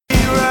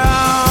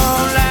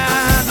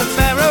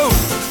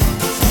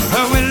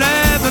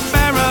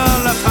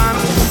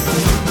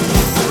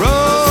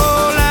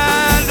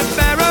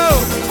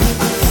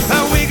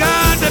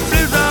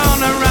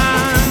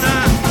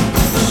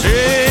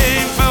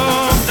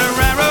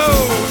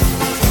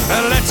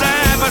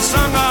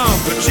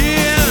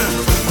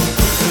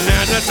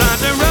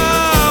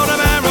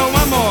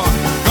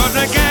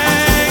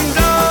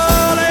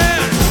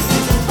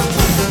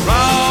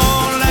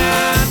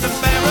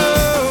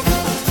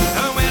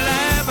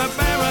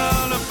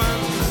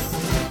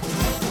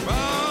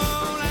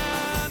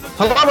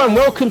Hello and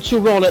welcome to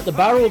Roll at the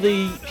Barrel,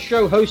 the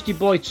show hosted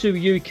by two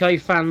UK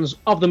fans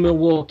of the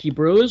Milwaukee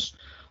Brewers.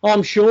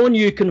 I'm Sean.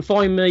 You can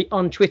find me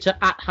on Twitter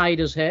at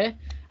HaidersHair.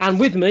 And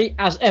with me,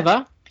 as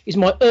ever, is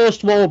my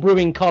erstwhile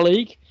brewing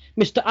colleague,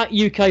 Mr. at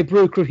UK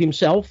Brew Crew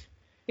himself.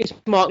 It's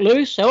Mark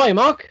Lewis. How are you,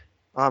 Mark?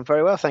 I'm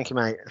very well, thank you,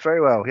 mate.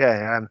 Very well,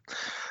 yeah.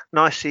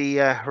 Nicely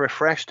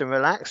refreshed and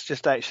relaxed.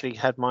 Just actually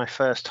had my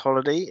first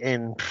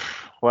holiday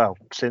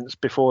since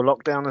before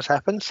lockdown has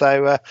happened.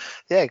 So,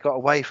 got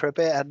away for a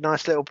bit, had a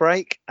nice little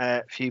break,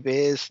 a few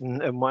beers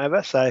and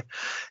whatever. So,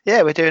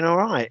 yeah, we're doing all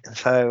right.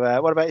 So,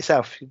 what about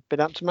yourself? You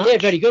been up to much? Yeah,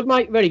 very good,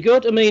 mate. Very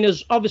good. I mean,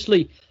 as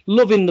obviously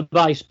loving the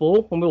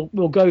baseball, and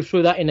we'll go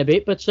through that in a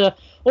bit, but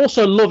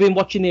also loving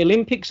watching the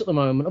Olympics at the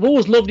moment. I've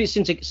always loved it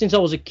since I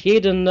was a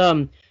kid, and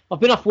I've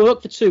been off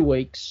work for 2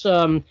 weeks,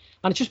 and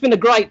it's just been a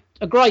great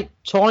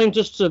time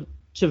just to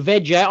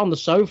veg out on the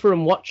sofa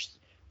and watch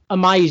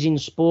amazing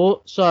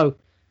sport. So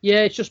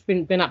yeah, it's just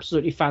been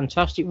absolutely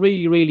fantastic.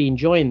 Really, really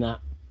enjoying that.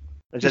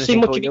 Have you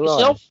seen much of it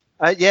yourself?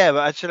 Yeah,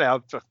 but actually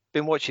I've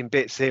been watching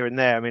bits here and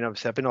there. I mean,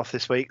 obviously I've been off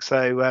this week,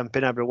 so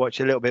been able to watch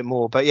a little bit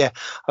more. But yeah,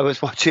 I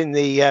was watching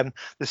the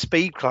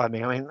speed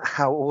climbing. I mean,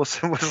 how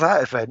awesome was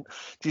that event?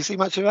 Do you see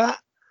much of that?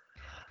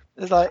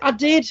 I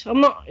did.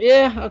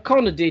 I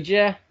kind of did.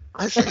 Yeah.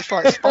 It's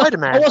like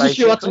Spider-Man. I wasn't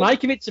sure what to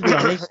make of it, to be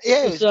honest.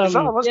 Yeah, it was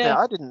bizarre, wasn't it?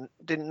 I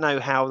didn't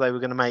know how they were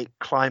going to make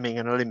climbing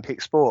an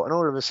Olympic sport, and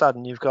all of a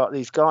sudden you've got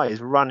these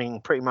guys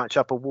running pretty much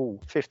up a wall,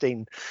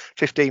 15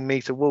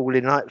 meter wall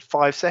in like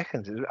 5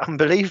 seconds. It was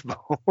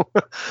unbelievable.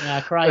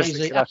 Yeah,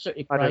 crazy,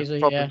 absolutely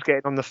crazy. Problems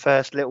getting on the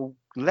first little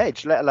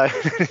ledge, let alone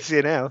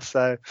anything else.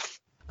 So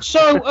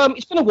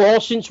it's been a while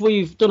since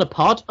we've done a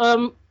pod.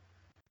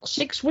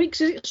 6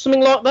 weeks, is it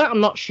something like that? I'm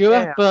not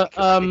sure, but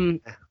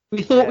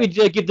we thought we'd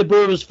give the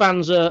Brewers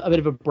fans a bit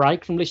of a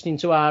break from listening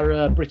to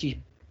our British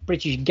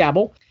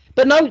gabble.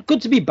 But no,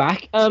 good to be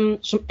back.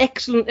 Some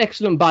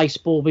excellent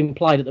baseball being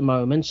played at the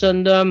moment,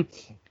 and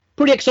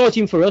pretty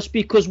exciting for us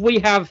because we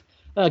have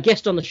a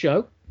guest on the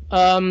show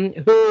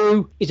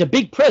who is a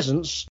big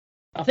presence.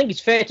 I think it's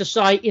fair to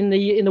say in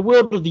the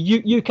world of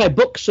the UK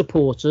Bucks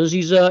supporters,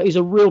 he's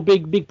a real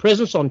big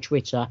presence on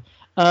Twitter.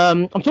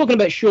 I'm talking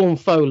about Sean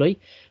Foley,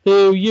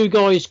 who you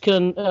guys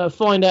can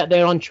find out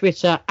there on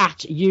Twitter at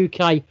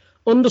UK_Bucks.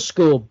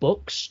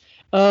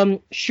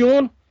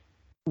 Sean,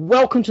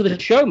 welcome to the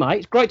show, mate.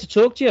 It's great to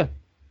talk to you.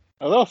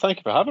 Hello, thank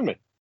you for having me.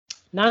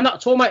 No, not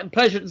at all, mate.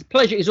 The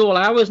pleasure is all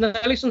ours. Now,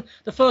 listen,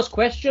 the first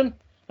question,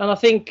 and I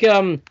think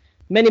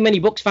many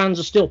Bucks fans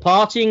are still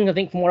partying, I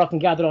think, from what I can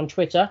gather on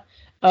Twitter.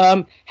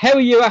 How are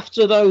you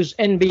after those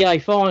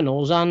NBA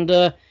finals,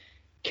 and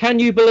can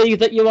you believe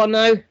that you are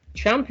now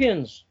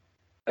champions?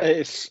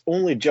 It's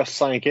only just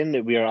sank in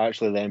that we are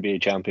actually the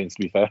NBA champions,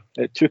 to be fair.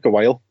 It took a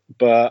while,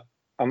 but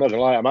I'm not going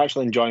to lie, I'm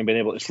actually enjoying being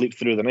able to sleep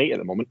through the night at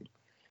the moment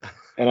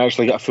and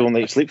actually get a full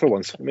night's sleep for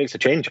once. It makes a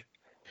change.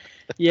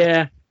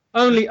 Yeah,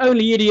 only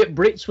idiot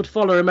Brits would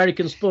follow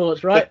American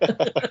sports, right?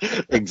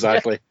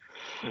 Exactly.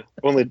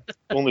 Only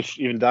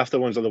even dafter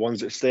ones are the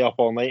ones that stay up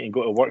all night and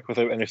go to work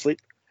without any sleep.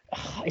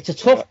 It's a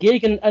tough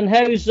gig, and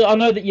how's... I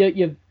know that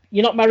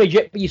you're not married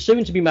yet, but you're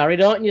soon to be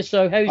married, aren't you?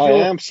 So how's I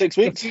am 6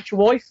 weeks. Your future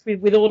wife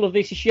with all of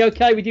this? Is she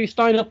okay with you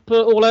staying up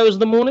all hours of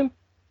the morning?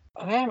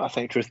 I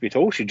think, truth be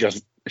told,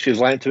 she's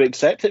learned to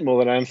accept it more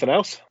than anything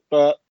else.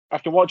 But I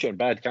can watch it in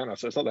bed, can't I?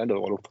 So it's not the end of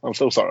the world. I'm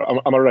still sorry.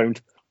 I'm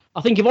around.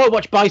 I think if I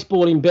watch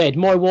baseball in bed,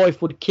 my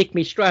wife would kick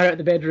me straight out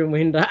the bedroom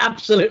window.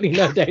 Absolutely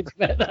no doubt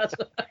about that.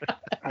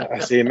 I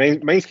see.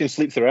 Mine can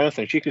sleep through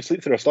anything. She can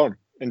sleep through a storm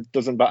and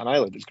doesn't bat an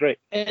eyelid. It's great.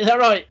 Is that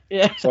right?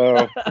 Yeah.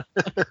 So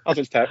I'll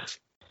just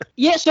text.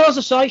 Yeah, so as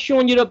I say,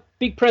 Sean, you're a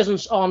big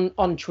presence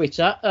on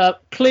Twitter.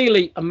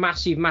 Clearly a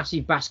massive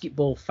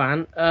basketball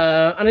fan.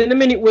 And in a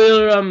minute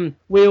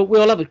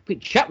we'll have a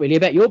quick chat really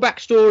about your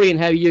backstory and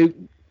how you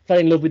fell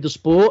in love with the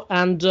sport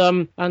and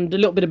a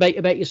little bit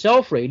about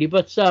yourself really.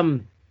 But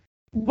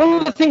one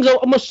of the things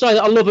I must say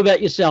that I love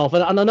about yourself,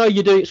 and I know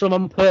you do it sort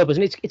of on purpose,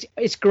 and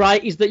it's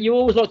great, is that you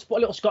always like to put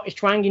a little Scottish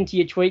twang into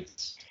your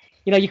tweets.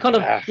 You know, you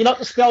like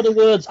to spell the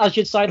words as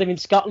you'd say them in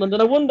Scotland,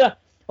 and I wonder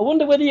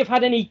whether you've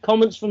had any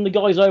comments from the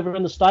guys over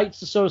in the States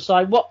to sort of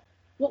say, what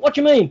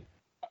do you mean?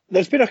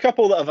 There's been a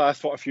couple that have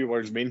asked what a few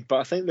words mean, but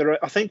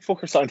I think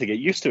folk are starting to get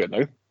used to it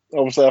now.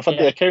 Obviously, I've had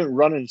the account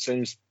running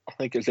since, I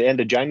think it's the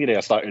end of January I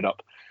started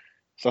up.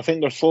 So I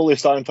think they're slowly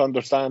starting to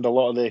understand a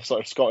lot of the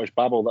sort of Scottish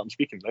babble that I'm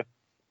speaking now.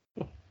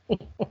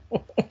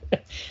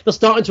 They're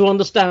starting to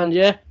understand,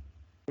 yeah?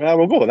 Yeah,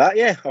 we'll go with that,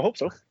 yeah. I hope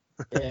so.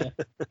 Yeah.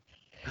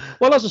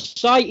 Well, as I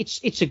say,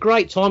 it's a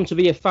great time to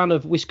be a fan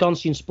of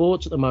Wisconsin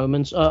sports at the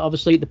moment.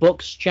 Obviously, the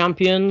Bucks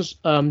champions,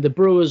 the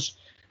Brewers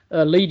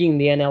leading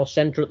the NL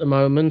Central at the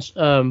moment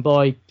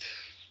by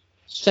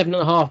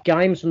 7.5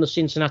 games from the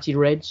Cincinnati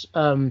Reds.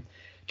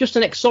 Just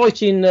an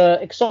exciting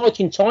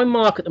time,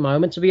 Mark, at the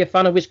moment to be a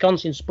fan of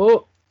Wisconsin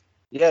sport.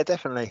 Yeah,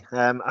 definitely.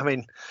 I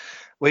mean,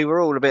 we were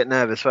all a bit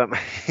nervous, weren't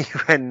we,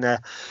 when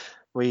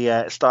we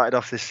started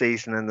off this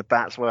season and the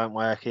bats weren't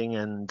working,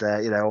 and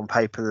on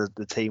paper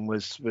the team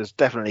was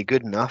definitely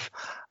good enough.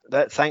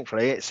 that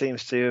thankfully it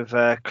seems to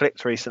have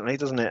clicked recently,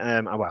 doesn't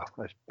it? Well,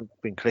 it's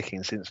been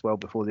clicking since well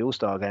before the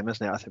All-Star game,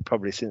 hasn't it? I think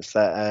probably since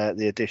that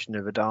the addition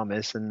of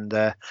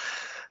Adames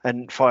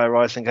and Fire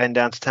Rising going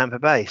down to Tampa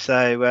Bay.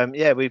 So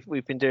yeah,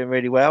 we've been doing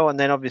really well, and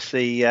then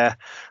obviously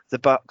the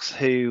Bucks,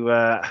 who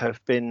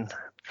have been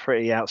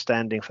pretty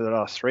outstanding for the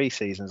last 3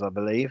 seasons, I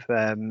believe,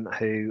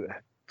 who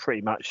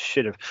pretty much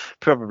should have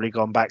probably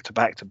gone back to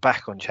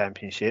back on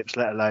championships,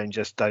 let alone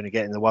just only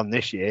getting the one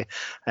this year.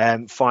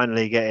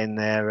 Finally getting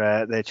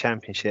their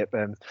championship.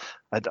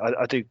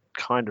 I do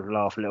kind of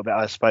laugh a little bit.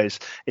 I suppose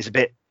it's a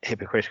bit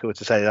hypocritical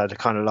to say that. I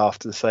kind of laugh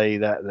to say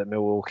that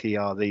Milwaukee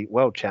are the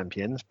world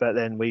champions, but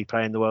then we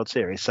play in the World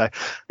Series, so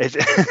it's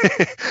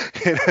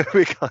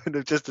we're kind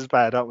of just as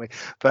bad, aren't we?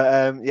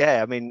 But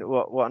yeah, I mean,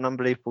 what an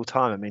unbelievable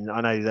time. I mean,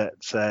 I know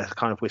that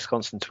kind of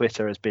Wisconsin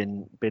Twitter has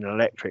been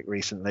electric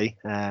recently,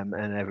 and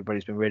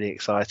everybody's been really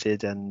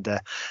excited. And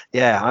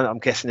yeah, I'm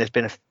guessing there's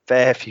been a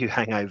fair few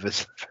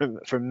hangovers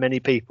from many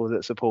people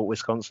that support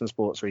Wisconsin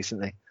sports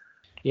recently.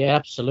 Yeah,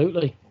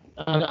 absolutely.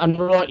 And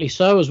rightly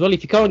so as well.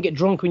 If you can't get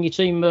drunk when your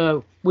team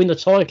win the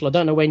title, I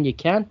don't know when you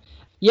can.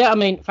 Yeah, I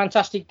mean,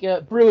 fantastic.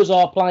 Brewers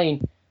are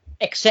playing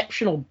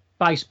exceptional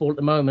baseball at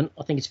the moment,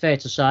 I think it's fair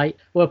to say.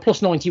 We're a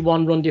plus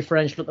 91 run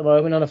differential at the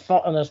moment on a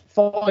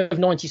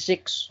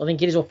 596, I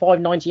think it is, or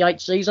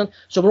 598 season.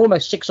 So we're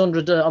almost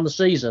 600 on the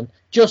season.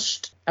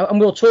 And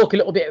we'll talk a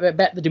little bit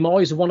about the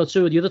demise of one or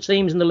two of the other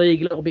teams in the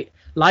league a little bit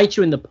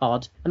later in the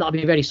pod, and that'll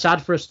be very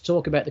sad for us to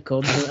talk about the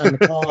Cubs and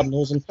the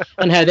Cardinals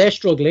and how they're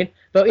struggling.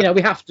 But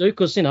we have to,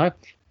 because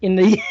in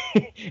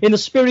the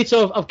spirit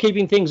of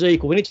keeping things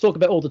equal, we need to talk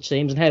about all the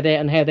teams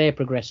and how they're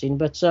progressing.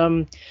 But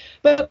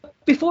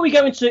before we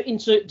go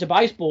into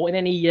baseball in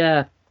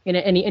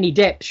any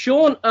depth,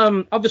 Sean,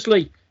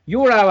 obviously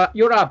you're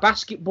our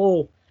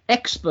basketball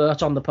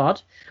expert on the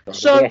pod.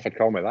 So if I'd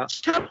call me that.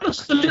 Tell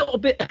us a little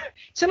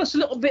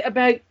bit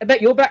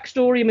about your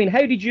backstory. I mean,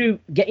 how did you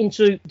get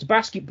into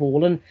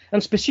basketball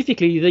and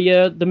specifically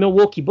the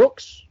Milwaukee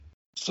Bucks?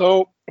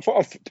 So,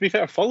 to be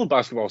fair, I've followed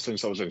basketball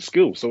since I was in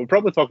school. So we're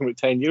probably talking about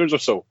 10 years or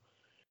so.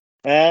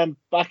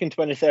 Back in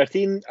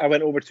 2013, I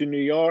went over to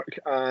New York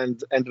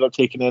and ended up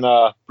taking in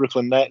a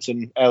Brooklyn Nets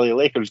and LA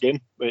Lakers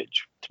game,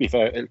 which, to be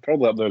fair, it's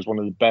probably up there as one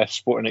of the best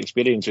sporting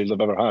experiences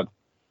I've ever had.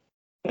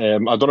 I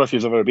don't know if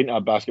you've ever been to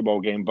a basketball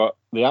game, but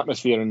the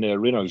atmosphere in the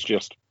arena is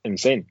just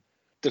insane.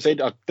 I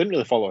didn't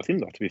really follow a team,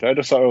 though, to be fair. I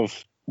just sort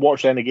of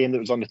watched any game that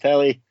was on the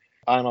telly.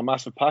 I'm a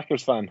massive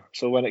Packers fan,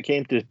 so when it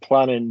came to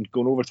planning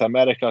going over to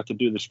America to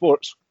do the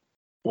sports,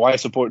 why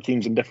support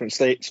teams in different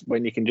states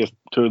when you can just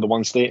tour the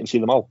one state and see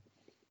them all?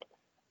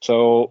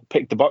 So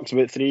picked the Bucks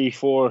about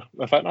 4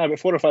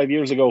 or 5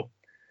 years ago.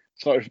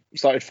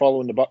 Started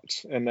following the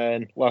Bucks, and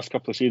then last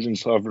couple of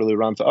seasons I've really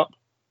ramped it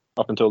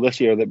up until this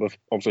year that we've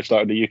obviously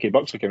started the UK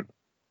Bucks account.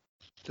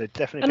 So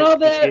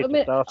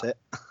definitely start it.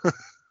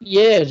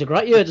 Yeah, it's a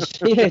great year.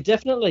 Yeah,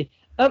 definitely.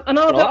 And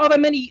are there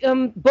many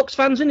Bucks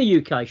fans in the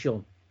UK,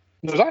 Sean?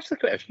 There's actually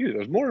quite a few.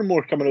 There's more and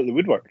more coming out of the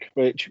woodwork,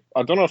 which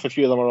I don't know if a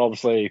few of them are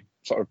obviously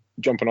sort of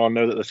jumping on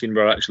now that they've seen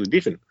we're actually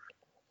decent.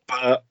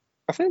 But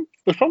I think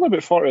there's probably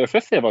about 40 or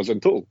 50 of us in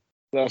total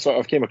that I sort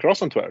of came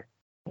across on Twitter.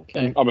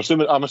 Okay. I'm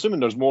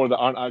assuming there's more that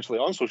aren't actually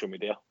on social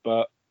media,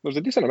 but there's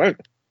a decent amount.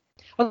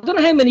 I don't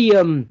know how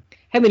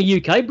many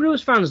UK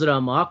Brewers fans there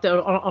are, Mark.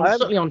 That are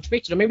certainly on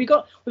Twitter. I mean,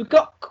 we've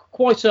got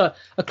quite a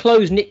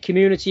close knit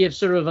community of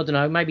sort of, I don't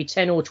know, maybe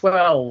 10 or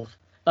 12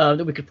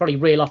 that we could probably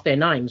reel off their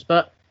names.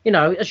 But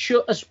as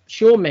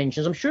Sean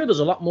mentions, I'm sure there's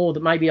a lot more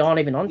that maybe aren't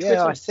even on Twitter.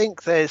 Yeah, I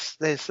think there's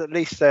at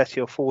least 30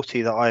 or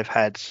 40 that I've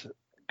had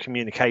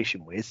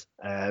communication with,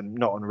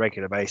 not on a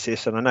regular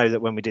basis. And I know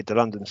that when we did the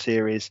London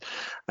series,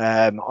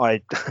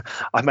 I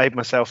made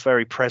myself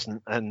very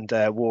present and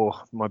wore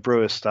my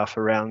Brewers stuff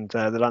around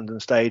the London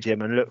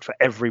Stadium and looked for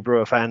every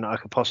Brewer fan that I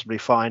could possibly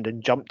find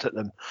and jumped at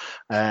them.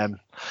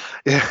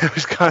 It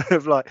was kind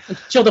of like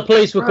until the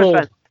police were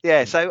called.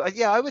 Yeah, so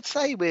I would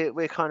say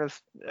we're kind of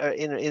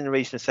in the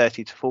region of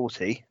 30 to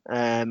 40,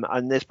 and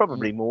there's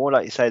probably more.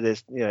 Like you say,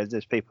 there's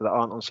people that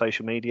aren't on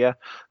social media,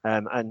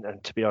 and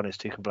to be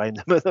honest, who can blame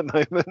them at the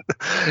moment?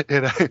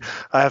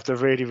 I have to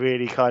really,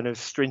 really kind of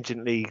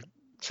stringently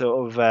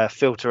sort of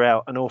filter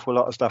out an awful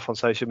lot of stuff on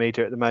social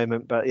media at the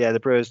moment. But yeah, the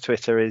Brewers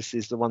Twitter is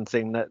the one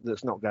thing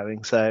that's not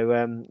going.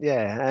 So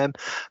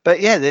but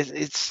yeah,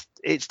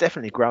 it's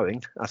definitely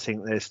growing. I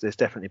think there's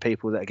definitely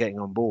people that are getting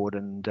on board,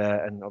 and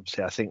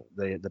obviously I think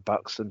the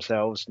Bucks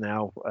themselves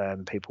now,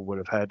 people would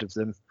have heard of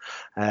them.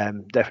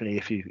 Definitely,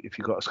 if you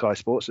got a Sky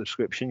Sports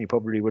subscription, you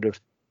probably would have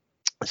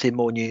seen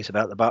more news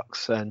about the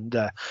Bucks and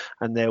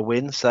their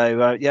win.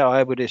 So yeah,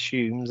 I would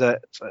assume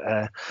that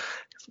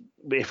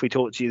if we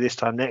talk to you this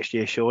time next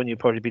year, Sean, you'll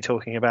probably be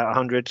talking about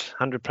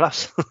 100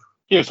 plus.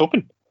 Yeah, it's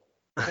open.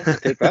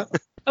 Take that.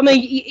 I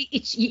mean,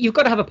 you've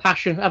got to have a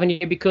passion, haven't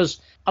you? Because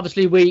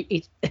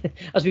obviously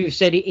as we've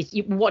said, it's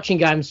watching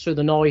games through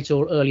the night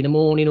or early in the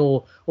morning,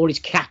 or it's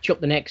catch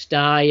up the next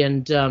day,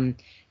 and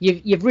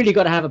you've really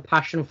got to have a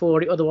passion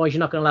for it. Otherwise, you're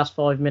not going to last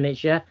 5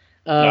 minutes. Yeah.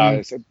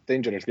 It's a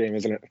dangerous game,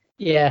 isn't it?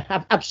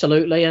 Yeah,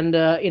 absolutely. And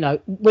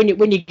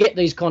when you get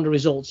these kind of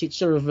results, it's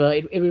sort of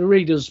it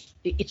really does.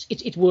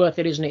 It's worth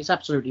it, isn't it? It's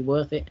absolutely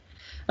worth it.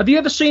 Have you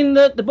ever seen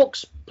the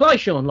Bucks play,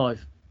 Sean,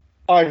 live?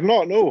 I've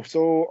not, no.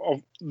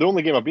 So the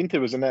only game I've been to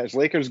was the Nets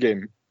Lakers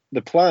game.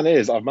 The plan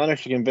is I've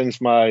managed to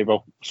convince my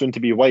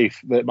soon-to-be wife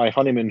that my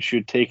honeymoon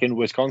should take in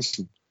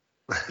Wisconsin.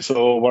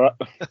 So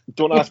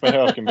don't ask me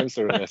how I've convinced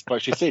her in this,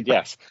 but she said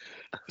yes.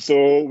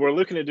 So we're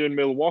looking at doing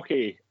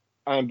Milwaukee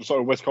and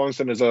sort of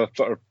Wisconsin as a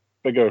sort of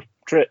bigger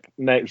trip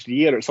next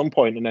year at some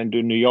point, and then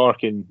do New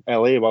York and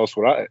LA whilst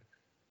we're at it.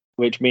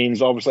 Which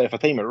means obviously if I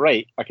time it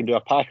right, I can do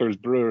a Packers,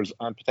 Brewers,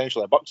 and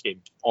potentially a Bucks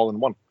game all in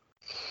one.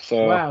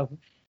 So wow.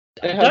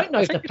 I don't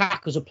know if the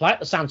Packers will play at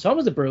the same time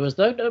as the Brewers,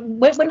 though. When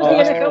does the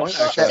NFL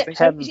start?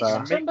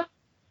 September?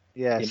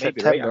 Yeah, you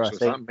September, might be right, I actually, think.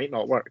 so that might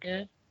not work.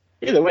 Yeah.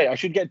 Either way, I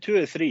should get 2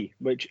 of 3,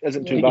 which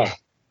isn't too bad.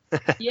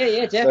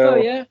 Yeah,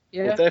 definitely, So,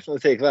 yeah. We'll definitely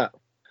take that.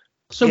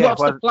 So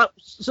what's the plan?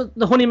 So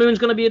the honeymoon's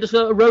going to be just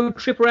a road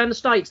trip around the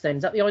States then?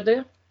 Is that the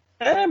idea?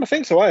 I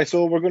think so, aye.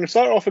 So we're going to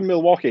start off in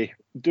Milwaukee,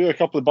 do a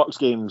couple of Bucks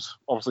games,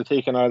 obviously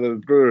taking either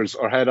the Brewers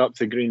or head up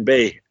to Green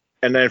Bay,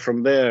 and then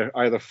from there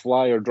either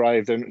fly or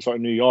drive down to sort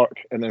of New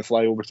York and then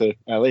fly over to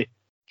LA.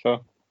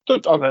 So I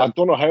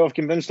don't know how I've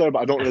convinced her, but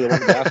I don't really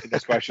want to be asking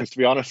these questions, to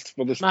be honest.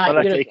 We'll just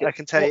I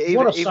can tell you,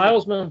 what a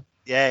salesman.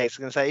 Yeah, I was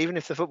going to say, even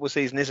if the football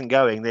season isn't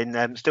going,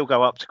 then still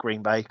go up to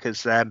Green Bay,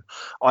 because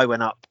I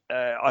went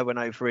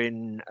over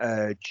in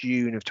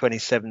June of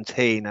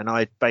 2017, and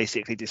I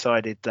basically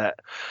decided that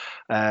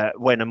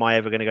when am I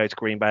ever going to go to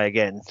Green Bay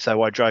again?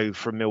 So I drove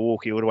from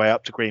Milwaukee all the way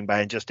up to Green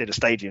Bay and just did a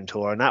stadium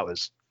tour, and that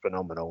was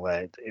phenomenal.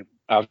 It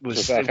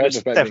was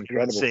definitely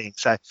incredible.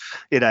 So,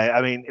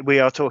 I mean, we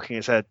are talking,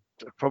 it's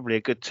probably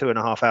a good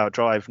 2.5 hour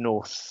drive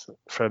north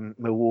from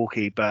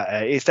Milwaukee, but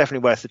it's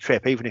definitely worth the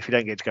trip, even if you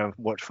don't get to go and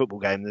watch a football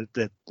game.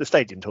 The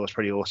stadium tour is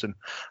pretty awesome,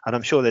 and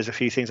I'm sure there's a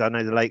few things. I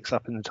know the lakes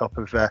up in the top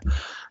of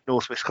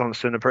North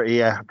Wisconsin are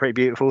pretty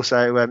beautiful,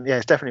 so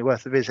it's definitely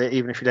worth the visit,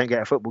 even if you don't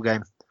get a football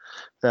game.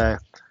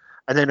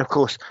 And then, of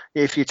course,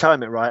 if you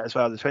time it right as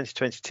well, the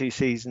 2022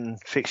 season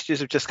fixtures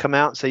have just come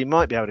out, so you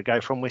might be able to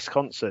go from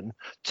Wisconsin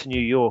to New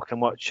York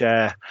and watch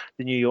the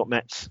New York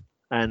Mets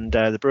and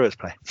the Brewers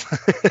play,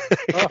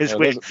 because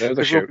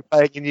we're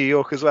playing in New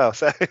York as well.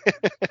 So,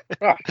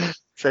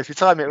 so if you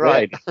time it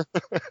right.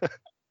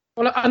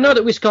 Well, I know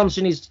that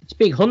Wisconsin it's a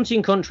big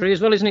hunting country as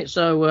well, isn't it?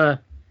 So,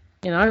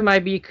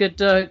 maybe you could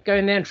go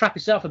in there and trap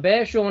yourself a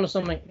bear, Sean, or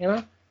something.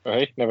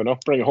 Right, never know.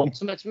 Bring it home.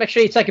 So make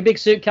sure you take a big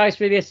suitcase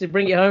with you to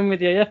bring it home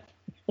with you. Yeah.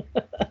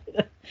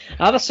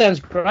 That sounds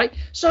great.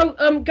 So,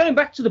 going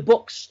back to the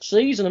Bucks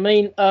season, I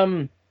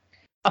mean,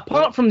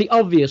 apart from the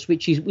obvious,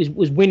 which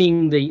was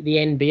winning the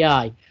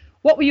NBA,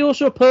 what were your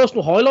sort of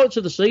personal highlights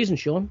of the season,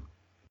 Sean?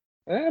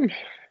 I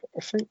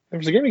think there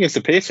was a game against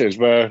the Pacers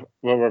where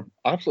we're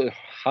absolutely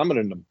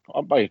hammering them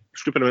up by a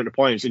stupid amount of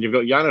points, and you've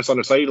got Giannis on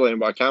the sideline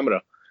by a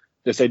camera,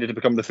 decided to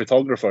become the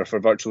photographer for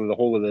virtually the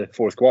whole of the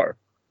fourth quarter.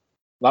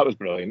 That was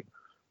brilliant.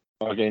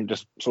 Again,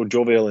 just so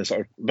jovial and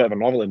sort of a bit of a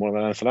novelty more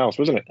than anything else,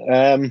 wasn't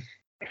it?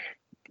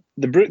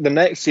 The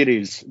next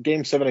series,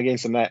 Game 7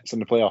 against the Nets in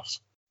the playoffs,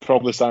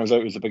 probably stands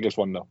out as the biggest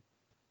one, though.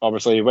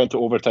 Obviously, it went to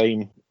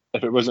overtime.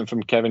 If it wasn't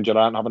from Kevin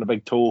Durant having a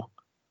big toe,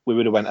 we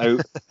would have went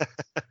out.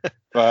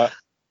 But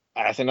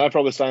I think that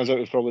probably stands out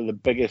as probably the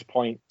biggest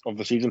point of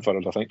the season for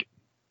us, I think.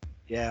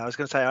 Yeah, I was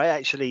going to say, I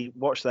actually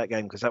watched that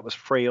game because that was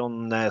free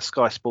on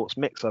Sky Sports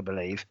Mix, I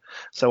believe.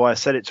 So I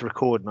set it to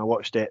record and I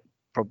watched it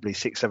probably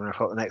 6-7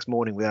 o'clock the next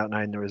morning without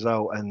knowing the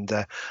result, and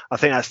I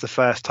think that's the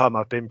first time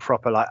I've been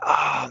proper like,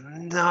 oh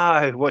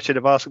no, watching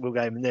a basketball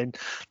game, and then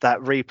that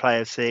replay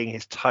of seeing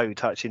his toe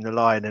touching the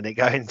line and it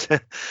going to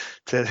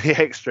the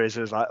extras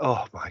was like,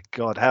 oh my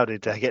god, how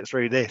did I get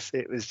through this?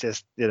 It was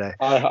just I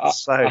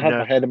had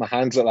my head in my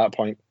hands at that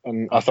point,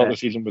 and I thought the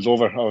season was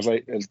over. I was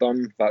like, it's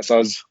done, that's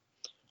us.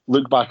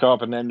 Look back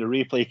up, and then the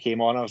replay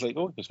came on. I was like,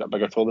 oh, he's got a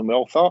bigger toe than we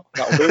all thought.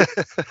 That'll do.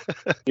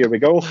 Here we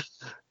go.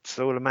 It's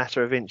all a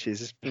matter of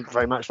inches. It's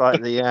very much like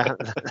the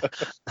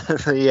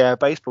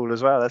baseball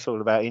as well. That's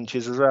all about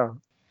inches as well.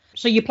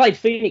 So you played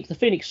the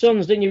Phoenix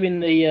Suns, didn't you?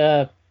 In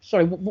the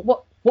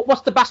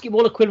what's the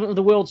basketball equivalent of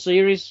the World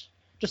Series?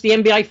 Just the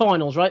NBA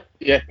Finals, right?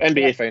 Yeah,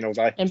 NBA Finals.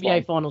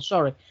 NBA Finals.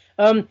 Sorry.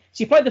 So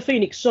you played the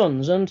Phoenix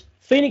Suns, and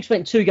Phoenix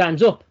went 2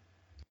 games up.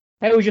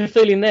 How was your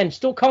feeling then?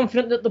 Still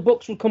confident that the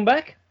Bucks would come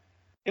back?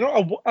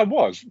 I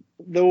was,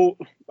 though.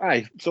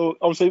 So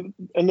obviously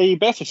in the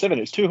best of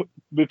 7,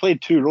 we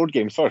played 2 road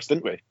games first,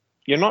 didn't we?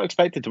 You're not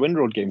expected to win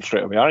road games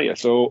straight away, are you?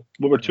 So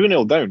we were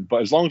 2-0 down,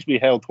 but as long as we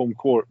held home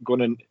court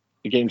going in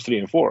the games 3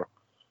 and 4,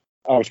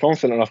 I was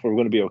confident enough we were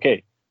going to be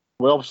okay.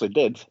 We obviously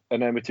did,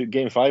 and then we took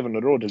game 5 on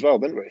the road as well,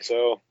 didn't we?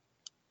 So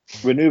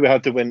we knew we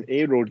had to win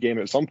a road game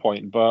at some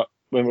point, but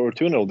when we were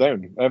 2-0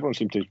 down, everyone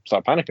seemed to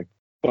start panicking.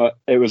 But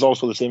it was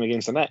also the same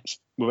against the Nets.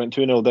 We went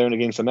 2-0 down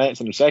against the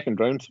Nets in the second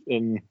round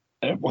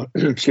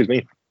excuse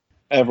me,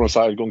 everyone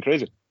started going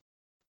crazy.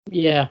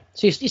 Yeah,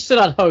 so you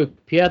still had hope,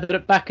 yeah,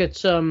 that back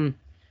at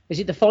is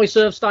it the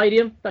Fiserv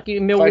Stadium back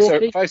in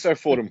Milwaukee? Fiserv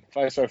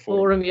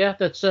Forum. Yeah,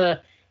 that's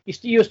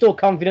You're still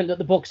confident that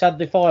the Bucks had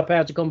the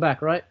firepower to come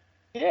back, right?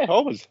 Yeah,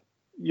 always.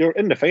 You're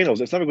in the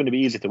finals. It's never going to be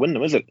easy to win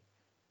them, is it?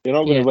 You're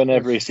not going to win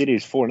every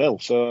series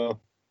 4-0, so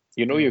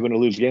you're going to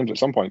lose games at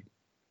some point.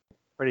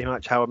 Pretty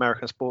much how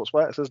American sports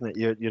works, isn't it?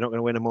 You're not going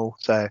to win them all.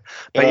 So,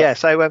 but I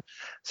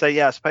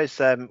suppose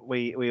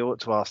we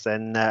ought to ask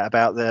then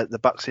about the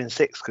Bucks in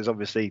 6, because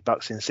obviously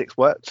Bucks in 6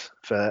 worked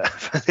for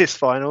this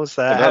finals.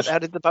 How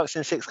did the Bucks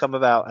in 6 come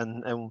about?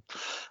 And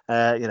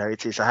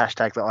it's a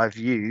hashtag that I've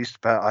used,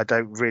 but I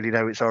don't really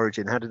know its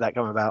origin. How did that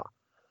come about?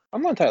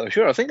 I'm not entirely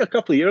sure. I think a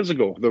couple of years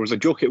ago there was a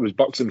joke it was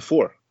Bucks in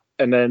 4,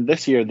 and then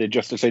this year they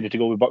just decided to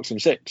go with Bucks in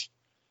 6.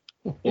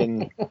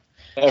 And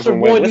so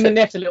widen the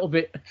net a little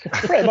bit.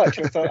 Pretty much.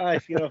 I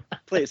thought,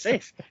 play it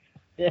safe.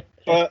 Yeah.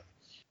 But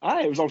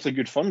it was obviously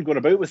good fun going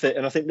about with it,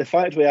 and I think the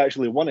fact we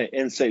actually won it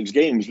in 6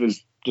 games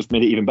was just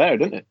made it even better,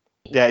 didn't it?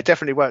 Yeah, it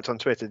definitely worked on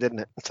Twitter, didn't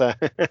it? So.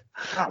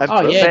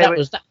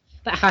 that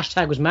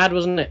hashtag was mad,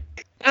 wasn't it?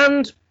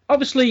 And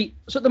obviously,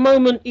 so at the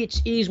moment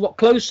it is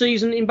close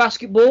season in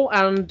basketball,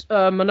 and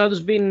I know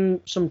there's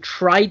been some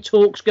trade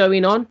talks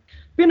going on.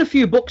 Been a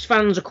few Bucks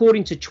fans,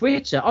 according to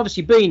Twitter,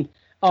 obviously been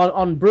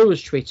on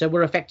Brewers Twitter.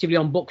 We're effectively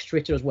on Bucks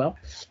Twitter as well.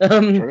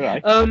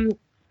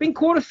 Been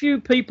quite a few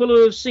people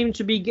who have seemed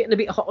to be getting a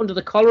bit hot under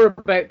the collar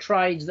about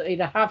trades that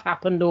either have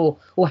happened or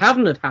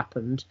haven't have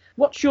happened.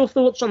 What's your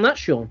thoughts on that,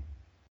 Sean?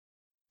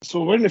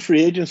 So we're in the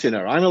free agency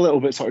now. I'm a little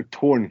bit sort of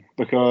torn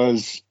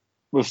because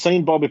we've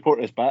signed Bobby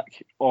Portis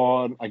back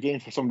on, again,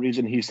 for some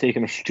reason, he's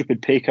taken a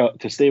stupid pay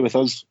cut to stay with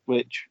us,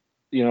 which,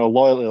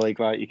 loyalty like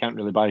that, you can't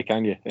really buy,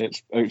 can you?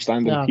 It's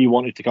outstanding. No. He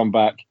wanted to come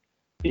back.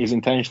 He's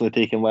intentionally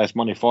taking less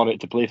money for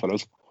it to play for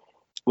us,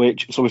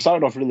 so we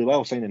started off really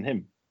well signing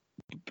him.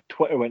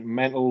 Twitter went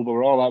mental. We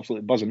were all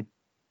absolutely buzzing.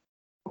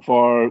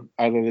 For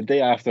either the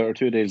day after or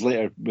 2 days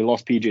later, we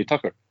lost PJ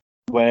Tucker.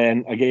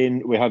 When,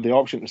 again, we had the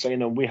option to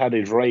sign him, we had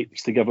his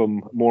rights to give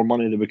him more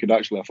money than we could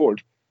actually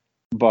afford.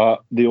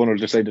 But the owner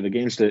decided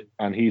against it,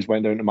 and he's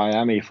went down to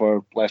Miami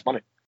for less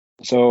money.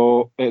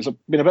 So it's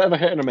been a bit of a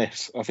hit and a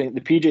miss. I think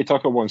the PJ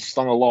Tucker one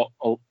stung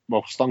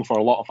for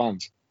a lot of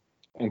fans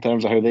in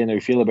terms of how they now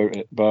feel about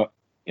it. But,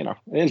 it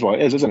is what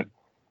it is, isn't it?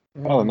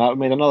 Other than that, we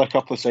made another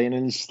couple of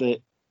signings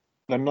that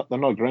they're not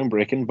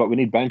groundbreaking, but we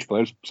need bench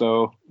players.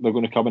 So they're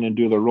going to come in and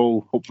do their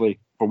role, hopefully,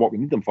 for what we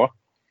need them for.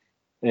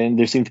 And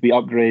there seem to be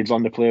upgrades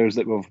on the players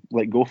that we've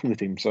let go from the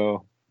team.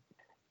 So,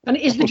 and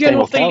is the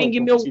general feeling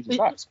in Milwaukee?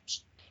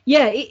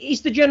 Yeah,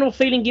 is the general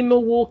feeling in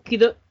Milwaukee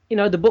that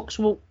the Bucks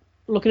will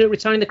looking at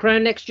retaining the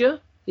crown next year?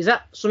 Is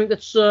that something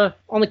that's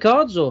on the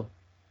cards, or?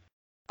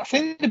 I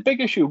think the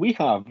big issue we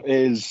have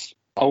is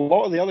a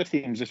lot of the other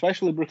teams,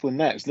 especially Brooklyn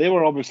Nets. They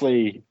were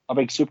obviously a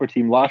big super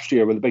team last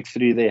year with the big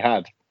 3 they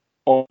had,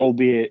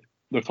 albeit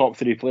their top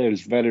 3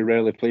 players very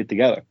rarely played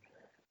together.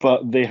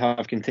 But they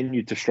have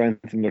continued to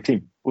strengthen their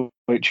team,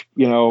 which,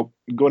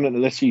 going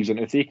into this season,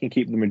 if they can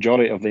keep the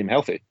majority of them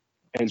healthy,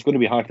 it's going to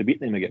be hard to beat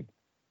them again.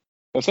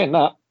 But saying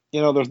that,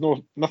 there's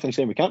nothing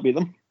saying we can't beat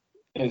them.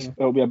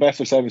 It'll be a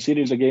best of 7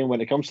 series again when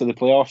it comes to the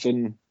playoffs,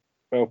 and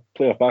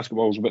playoff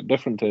basketball is a bit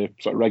different to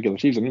sort of regular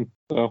season.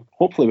 So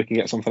hopefully we can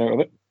get something out of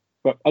it.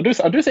 But I do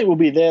think we'll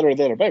be there or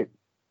thereabout.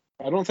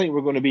 I don't think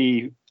we're going to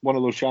be one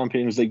of those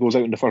champions that goes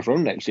out in the first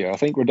round next year. I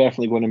think we're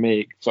definitely going to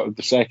make sort of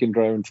the second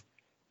round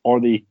or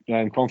the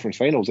conference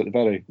finals at the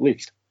very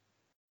least.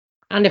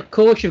 And of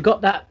course, you've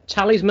got that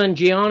talisman,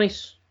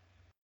 Giannis.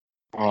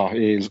 Oh,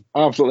 he's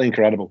absolutely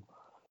incredible.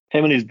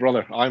 Him and his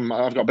brother. I've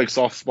got a big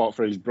soft spot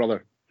for his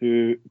brother,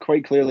 who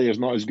quite clearly is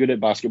not as good at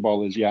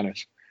basketball as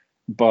Giannis.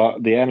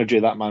 But the energy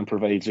that man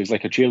provides is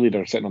like a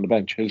cheerleader sitting on the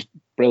bench. It's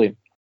brilliant.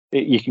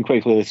 You can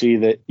quite clearly see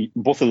that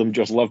both of them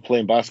just love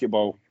playing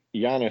basketball.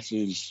 Giannis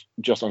is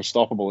just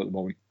unstoppable at the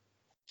moment.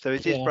 So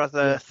is his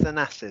brother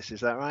Thanasis, is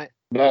that right?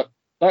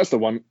 That's the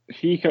one.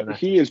 He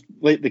is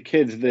like the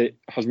kid that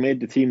has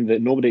made the team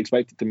that nobody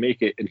expected to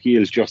make it, and he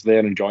is just there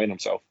enjoying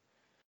himself.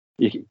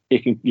 You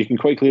can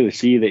quite clearly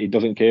see that he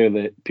doesn't care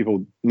that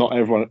not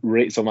everyone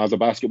rates him as a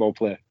basketball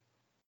player.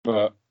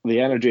 But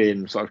the energy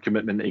and sort of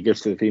commitment that he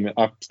gives to the team,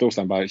 I still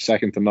stand by it,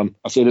 second to none.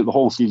 I said it the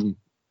whole season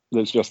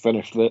that's just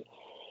finished, that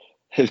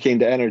his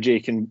kind of energy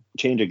can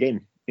change a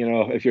game.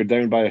 If you're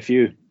down by a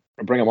few,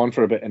 bring him on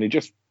for a bit, and he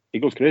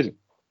goes crazy.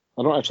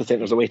 I don't actually think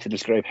there's a way to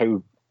describe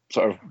how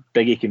sort of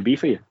big he can be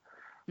for you.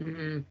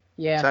 Mm-hmm.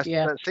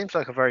 That seems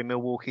like a very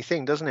Milwaukee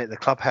thing, doesn't it? The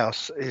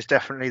clubhouse is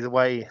definitely the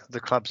way the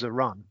clubs are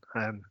run.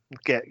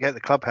 Get the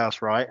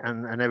clubhouse right,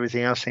 and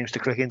everything else seems to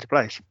click into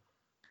place.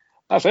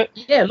 That's it.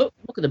 Yeah, look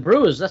at the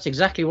Brewers. That's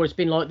exactly what it's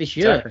been like this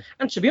year. Exactly.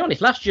 And to be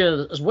honest, last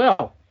year as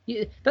well.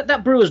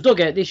 That Brewers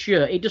dugout this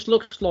year, it just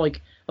looks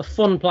like a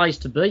fun place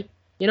to be.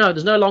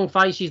 There's no long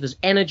faces, there's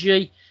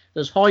energy,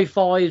 there's high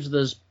fives,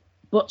 there's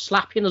butt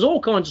slapping, there's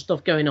all kinds of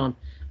stuff going on.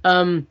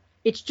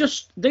 It's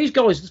just these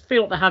guys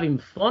feel like they're having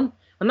fun,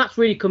 and that's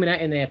really coming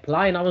out in their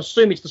play. And I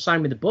assume it's the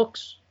same with the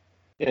Bucks.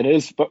 It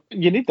is, but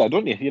you need that,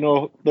 don't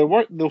you?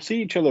 They'll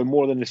see each other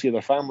more than they see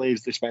their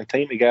families. They spend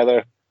time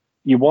together.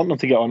 You want them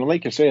to get on, and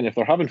like you're saying, if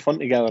they're having fun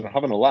together and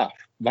having a laugh,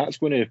 that's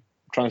going to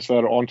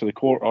transfer onto the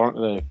court or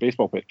onto the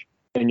baseball pitch,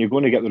 and you're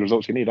going to get the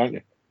results you need, aren't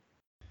you?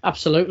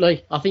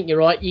 Absolutely. I think you're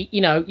right.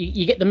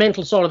 You get the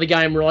mental side of the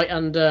game right,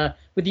 and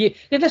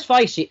let's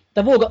face it,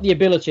 they've all got the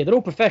ability. They're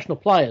all professional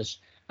players.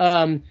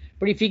 But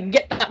if you can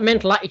get that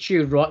mental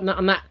attitude right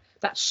and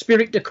that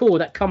spirit de corps,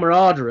 that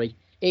camaraderie,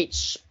 it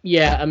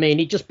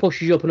just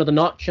pushes you up another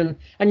notch, and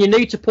you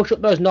need to push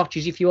up those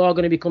notches if you are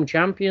going to become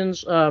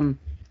champions.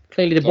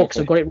 Clearly, the Bucks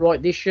have got it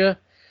right this year.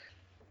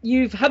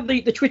 You've had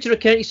the Twitter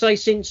account, you say,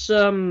 since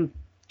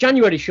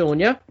January, Sean,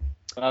 yeah?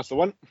 That's the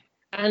one.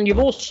 And you've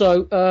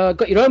also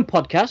got your own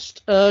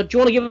podcast. Do you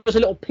want to give us a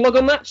little plug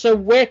on that? So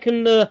where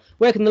can the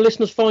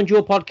listeners find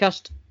your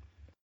podcast?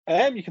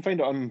 You can find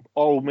it on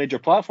all major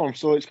platforms.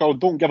 So it's called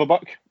Don't Give a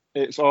Buck.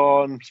 It's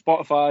on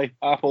Spotify,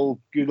 Apple,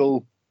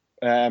 Google.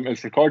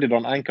 It's recorded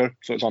on Anchor,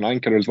 so it's on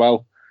Anchor as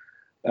well.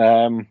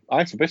 So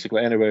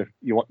basically anywhere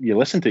you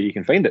listen to it, you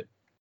can find it.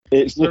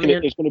 It's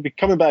going to be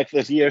coming back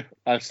this year.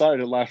 I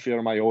started it last year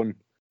on my own. To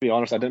be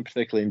honest, I didn't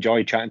particularly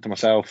enjoy chatting to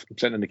myself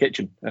sitting in the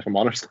kitchen, if I'm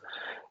honest.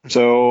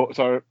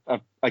 So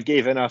I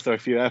gave in after a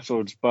few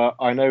episodes, but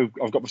I've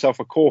got myself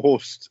a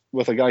co-host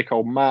with a guy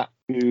called Matt,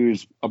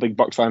 who's a big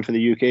Bucks fan for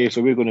the UK.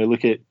 So we're going to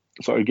look at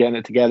sort of getting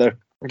it together,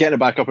 getting it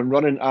back up and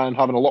running, and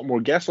having a lot more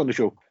guests on the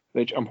show,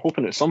 which I'm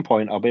hoping at some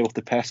point I'll be able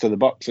to pester the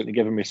Bucks into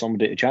giving me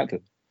somebody to chat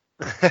to.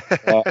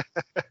 I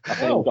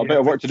think I've got a bit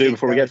of work to do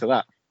before we get to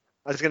that.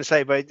 I was going to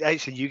say, but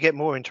actually, you get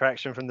more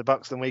interaction from the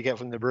Bucks than we get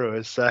from the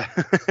Brewers. So,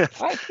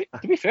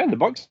 to be fair, the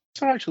Bucks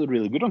are actually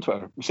really good on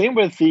Twitter. Same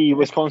with the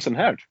Wisconsin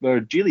Herd, they're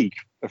G League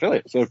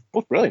affiliates. They're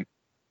both brilliant.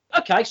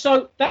 Okay,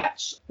 so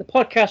that's the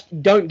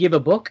podcast Don't Give a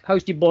Buck,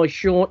 hosted by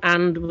Sean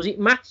and was it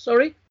Matt?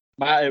 Sorry,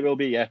 Matt, it will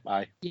be, yeah,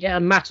 aye. Yeah,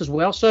 and Matt as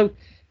well. So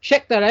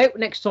check that out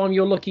next time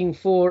you're looking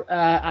for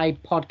a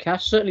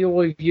podcast. Certainly,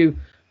 all of you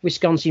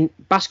Wisconsin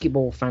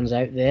basketball fans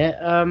out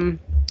there.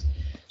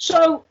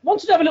 So,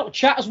 wanted to have a little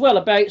chat as well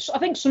about, I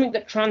think, something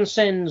that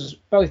transcends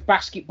both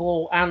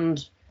basketball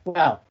and,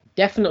 well,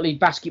 definitely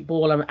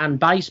basketball and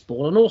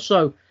baseball, and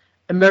also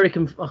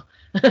American.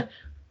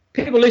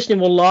 People listening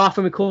will laugh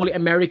when we call it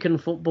American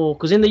football,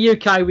 because in the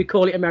UK we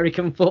call it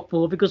American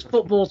football, because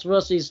football to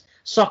us is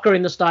soccer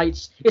in the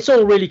States. It's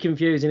all really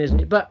confusing, isn't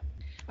it?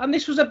 And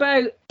this was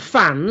about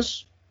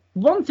fans.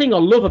 One thing I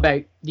love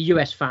about the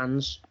US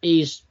fans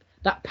is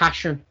that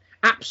passion,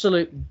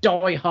 absolute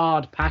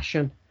die-hard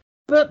passion.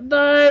 But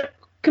they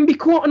can be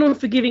quite an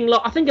unforgiving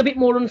lot. I think a bit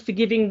more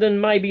unforgiving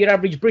than maybe your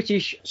average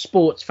British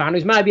sports fan,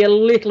 who's maybe a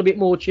little bit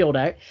more chilled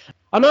out.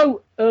 I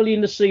know early in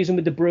the season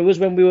with the Brewers,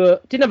 when we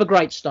didn't have a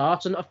great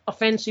start, and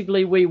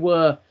offensively we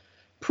were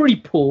pretty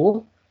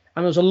poor,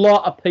 and there was a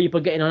lot of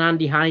people getting on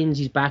Andy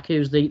Haynes' back,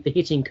 who's the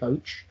hitting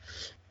coach.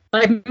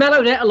 They've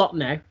mellowed out a lot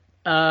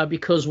now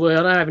because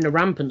we're now having a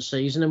rampant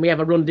season, and we have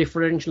a run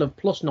differential of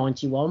plus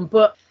 91.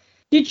 But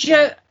did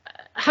you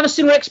have a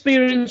similar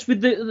experience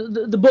with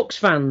the Bucks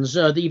fans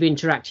that you've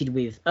interacted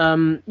with?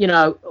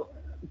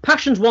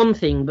 Passion's one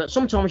thing, but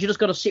sometimes you just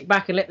got to sit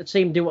back and let the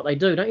team do what they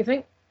do, don't you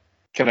think?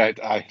 Correct,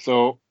 aye.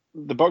 So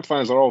the Bucks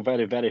fans are all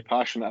very, very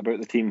passionate about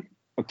the team.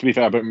 To be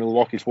fair, about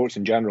Milwaukee sports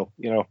in general.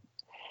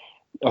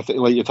 I think,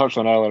 like you touched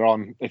on earlier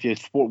on, if you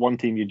support one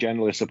team, you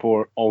generally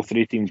support all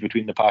three teams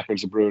between the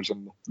Packers, the Brewers,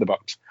 and the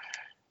Bucks.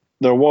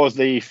 There was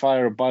the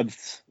Fire Bud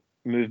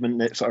movement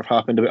that sort of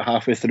happened about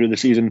halfway through the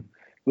season,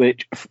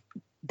 which,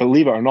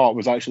 believe it or not,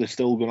 was actually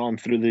still going on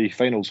through the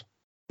finals.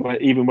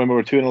 But even when we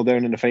were 2-0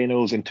 down in the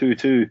finals and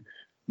 2-2,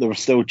 there was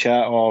still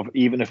chat of,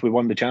 even if we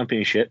won the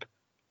championship,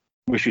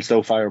 we should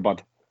still fire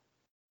Bud.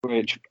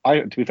 Which,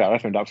 to be fair, I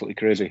found absolutely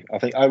crazy. I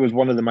think I was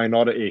one of the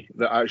minority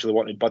that actually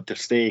wanted Bud to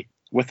stay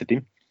with the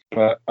team.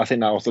 But I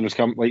think that also just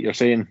come, like you're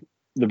saying,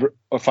 the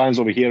fans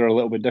over here are a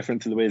little bit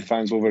different to the way the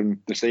fans over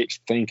in the States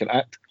think and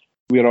act.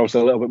 We're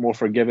also a little bit more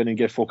forgiving and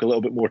give folk a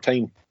little bit more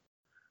time.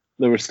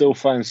 There were still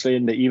fans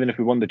saying that even if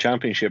we won the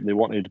championship, they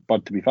wanted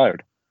Bud to be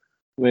fired,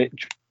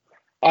 which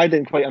I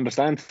didn't quite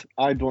understand.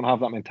 I don't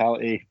have that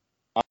mentality.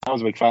 I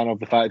was a big fan of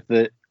the fact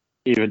that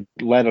he had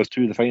led us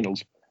to the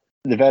finals.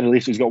 At the very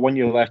least, he's got 1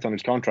 year left on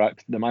his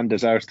contract. The man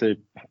deserves to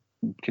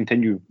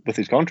continue with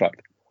his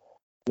contract.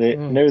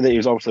 Now that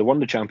he's obviously won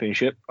the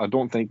championship, I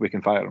don't think we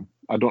can fire him.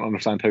 I don't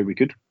understand how we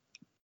could.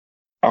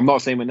 I'm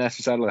not saying we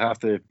necessarily have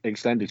to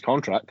extend his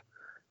contract,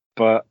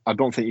 but I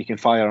don't think you can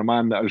fire a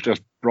man that has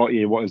just brought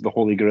you what is the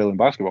holy grail in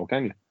basketball,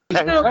 can you?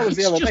 That was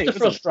it's just a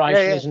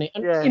frustration, isn't it?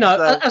 And,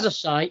 as I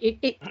say,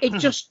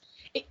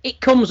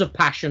 it comes of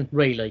passion,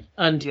 really.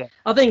 And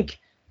I think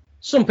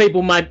some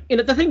people might,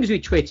 the thing is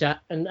with Twitter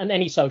and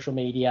any social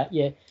media,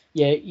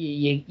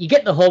 you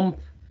get the hump,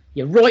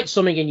 you write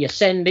something and you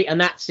send it,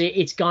 and that's it.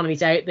 It's gone and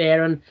it's out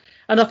there. And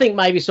I think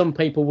maybe some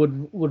people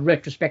would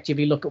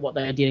retrospectively look at what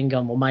they did and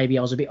go, well, maybe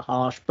I was a bit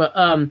harsh. But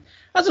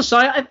as I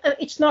say,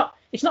 it's not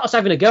us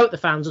having a go at the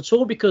fans at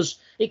all, because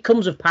it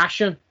comes of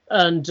passion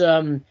and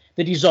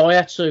the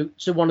desire to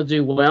want to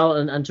do well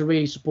and to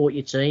really support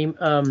your team.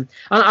 And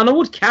I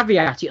would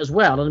caveat it as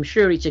well, and I'm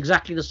sure it's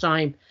exactly the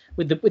same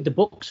with the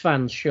Bucks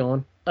fans,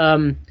 Sean.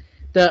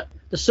 That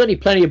there's certainly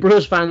plenty of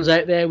Brewers fans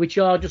out there which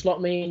are just like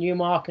me and you,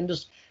 Mark, and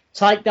just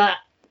take that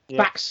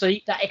back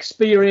seat, that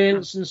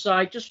experience, and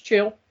say, just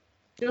chill.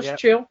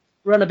 Chill.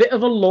 We're on a bit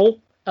of a lull.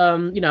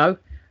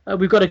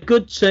 We've got a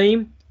good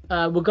team.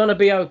 We're going to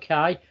be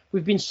okay.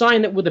 We've been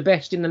saying that we're the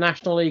best in the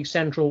National League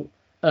Central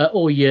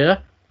all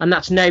year, and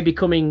that's now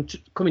coming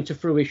to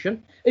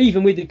fruition,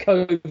 even with the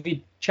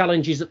COVID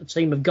challenges that the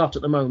team have got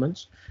at the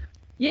moment.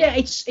 Yeah,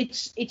 it's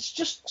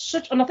just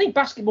such, and I think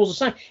basketball's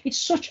the same. It's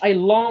such a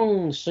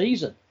long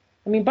season.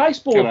 I mean,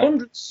 baseball,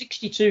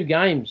 162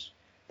 games.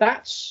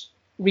 That's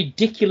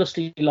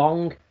ridiculously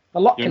long. A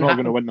lot You're can not happen.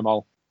 going to win them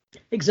all.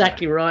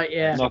 Exactly right,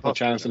 yeah. Not a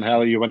chance in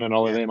hell are you winning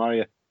all of them, are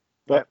you?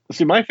 But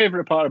see, my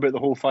favourite part about the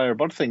whole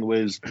Firebird thing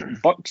was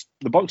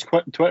the Bucks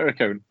Twitter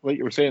account. Like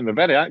you were saying, they're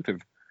very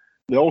active.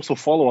 They also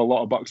follow a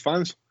lot of Bucks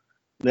fans.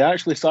 They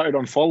actually started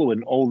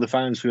unfollowing all the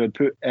fans who had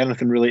put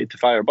anything related to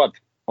Firebird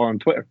on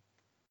Twitter.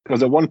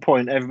 Because at one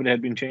point, everybody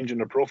had been changing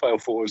their profile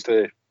photos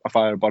to a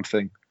Firebird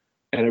thing.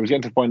 And it was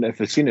getting to the point that if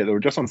they'd seen it, they were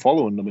just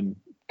unfollowing them and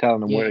telling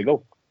them where to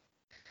go.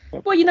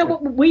 Well, you know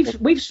what,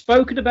 we've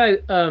spoken about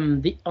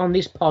on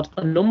this pod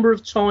a number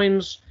of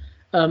times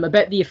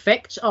about the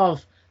effects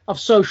of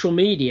social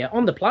media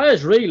on the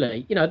players.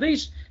 Really,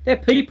 they're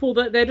people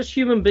that they're just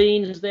human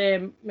beings.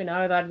 They've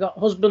got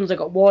husbands, they've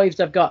got wives,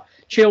 they've got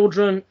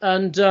children,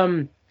 and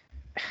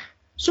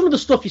some of the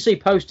stuff you see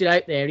posted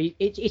out there,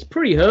 it's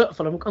pretty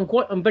hurtful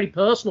and very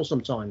personal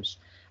sometimes.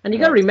 And you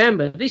got to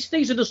remember, these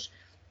are just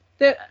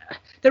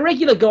they're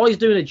regular guys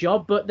doing a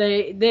job, but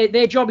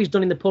their job is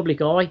done in the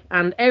public eye,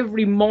 and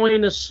every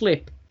minor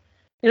slip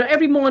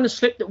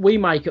that we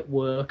make at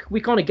work, we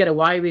kind of get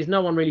away with.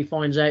 No one really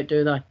finds out,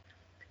 do they?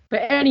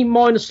 But any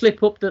minor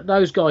slip up that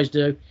those guys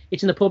do,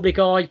 it's in the public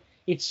eye.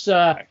 It's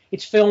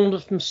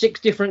filmed from 6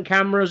 different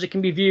cameras. It can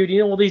be viewed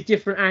in all these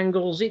different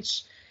angles.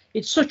 It's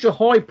such a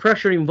high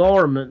pressure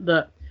environment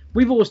that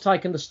we've always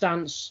taken the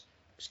stance: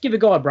 just give a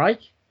guy a break.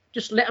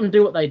 Just let them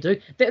do what they do.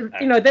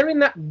 They're in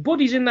that.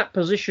 Buddy's in that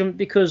position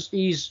because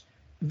he's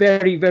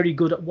very, very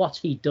good at what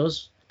he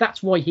does.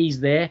 That's why he's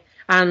there.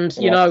 And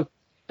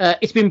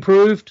it's been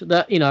proved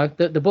that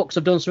that the Bucks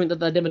have done something that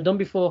they've never done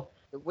before.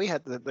 We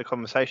had the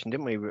conversation,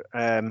 didn't we?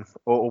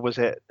 Or was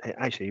it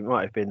actually? It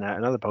might have been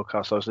another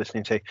podcast I was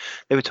listening to.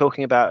 They were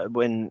talking about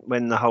when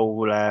the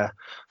whole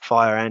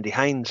fire Andy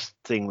Haynes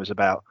thing was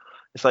about.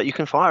 It's like, you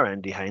can fire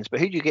Andy Haynes, but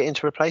who do you get in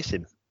to replace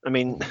him? I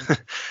mean,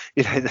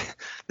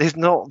 there's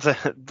not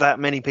that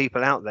many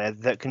people out there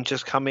that can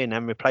just come in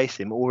and replace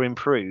him or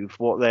improve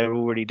what they're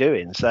already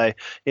doing. So,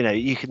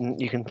 you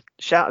can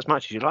shout as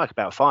much as you like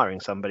about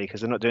firing somebody because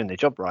they're not doing their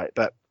job right,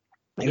 but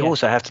you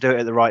also have to do it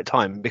at the right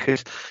time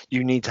because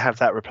you need to have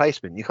that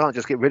replacement. You can't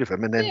just get rid of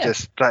them and then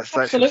that's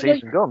the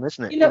season gone,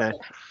 isn't it?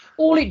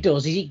 All it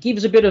does is it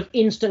gives a bit of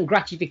instant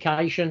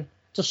gratification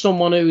to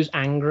someone who's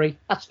angry.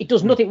 It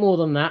does nothing more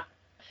than that.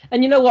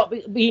 And you know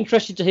what? Be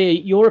interested to hear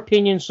your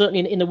opinion,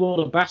 certainly in the world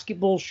of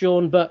basketball,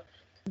 Sean. But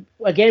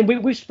again,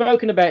 we've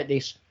spoken about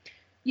this.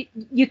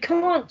 You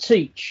can't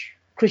teach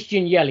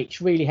Christian Yelich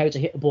really how to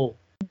hit a ball.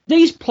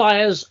 These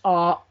players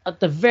are at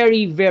the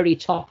very, very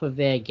top of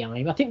their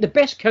game. I think the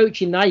best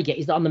coaching they get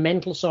is on the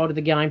mental side of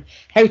the game,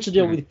 how to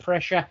deal with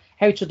pressure,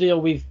 how to deal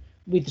with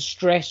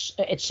stress,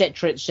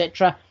 etc.,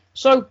 etc.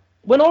 So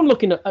when I'm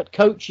looking at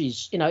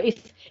coaches,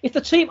 if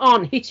the team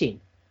aren't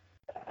hitting,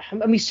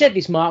 and we said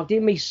this, Mark,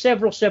 didn't we,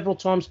 several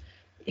times,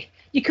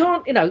 you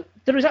can't,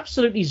 there is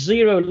absolutely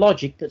zero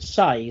logic that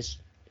says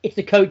it's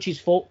the coach's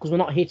fault because we're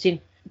not hitting.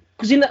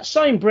 Because in that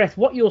same breath,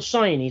 what you're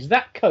saying is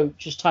that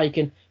coach has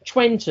taken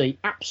 20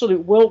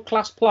 absolute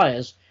world-class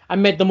players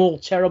and made them all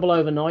terrible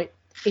overnight.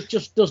 It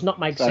just does not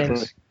make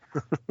sense.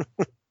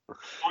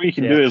 All you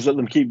can do is let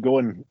them keep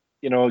going.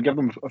 Give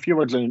them a few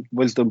words of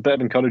wisdom, bit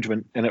of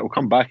encouragement, and it will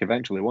come back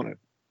eventually, won't it?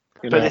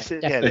 But this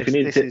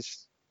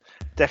is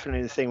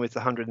definitely the thing with the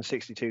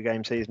 162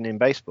 game season in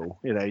baseball.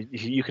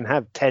 You can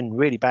have 10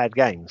 really bad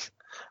games,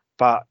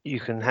 but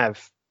you can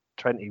have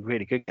 20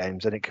 really good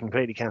games, and it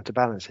completely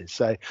counterbalances.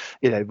 So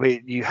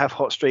you have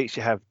hot streaks,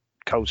 you have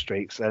cold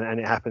streaks, and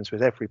it happens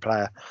with every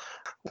player.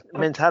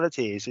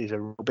 Mentality is a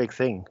real big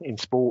thing in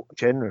sport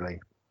generally,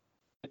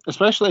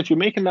 especially if you're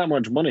making that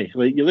much money.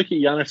 Like, you look at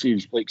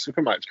Giannis's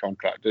Supermax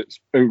contract, it's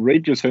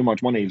outrageous how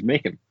much money he's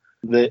making.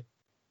 That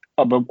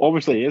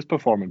obviously he is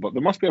performing, but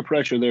there must be a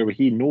pressure there where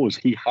he knows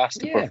he has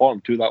to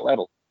perform to that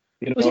level.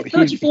 Was it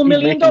 $34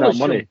 million? That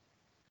money.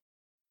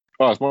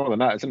 Oh, it's more than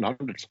that. It's in the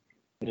hundreds.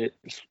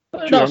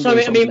 No,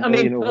 sorry, I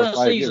mean per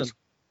season. Years.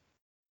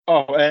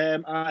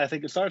 I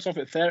think it starts off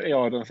at 30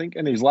 odd, and I think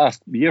in his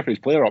last year for his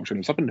player option,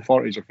 it's up in the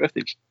 40s or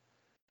 50s.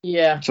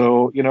 Yeah.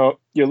 So,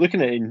 you're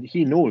looking at it, and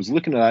he knows,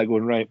 looking at that,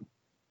 going, right,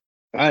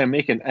 I am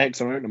making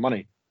X amount of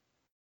money.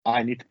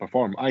 I need to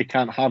perform. I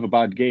can't have a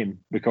bad game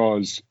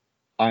because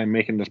I'm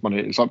making this money.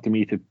 It's up to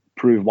me to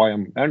prove why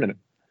I'm earning it.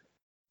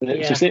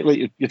 It's the same,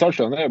 like you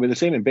touched on there, but the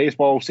same in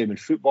baseball, same in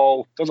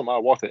football. Doesn't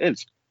matter what it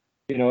is.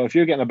 If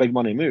you're getting a big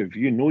money move,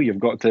 you've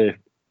got to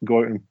go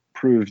out and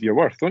prove your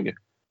worth, don't you?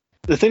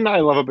 The thing that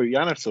I love about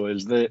Giannis, though,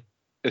 is that,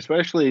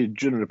 especially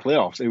during the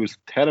playoffs, it was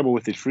terrible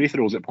with his free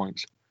throws at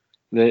points.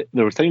 There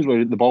were times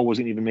where the ball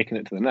wasn't even making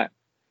it to the net.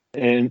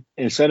 And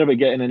instead of it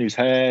getting in his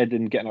head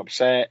and getting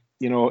upset,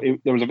 there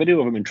was a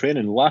video of him in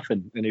training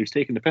laughing, and he was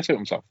taking the piss out of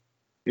himself.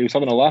 He was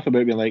having a laugh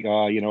about being like,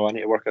 I need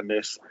to work on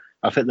this.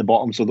 I've hit the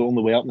bottom, so the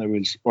only way up now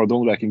or the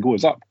only way I can go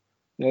is up.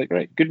 You're like,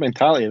 right, good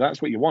mentality.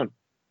 That's what you want.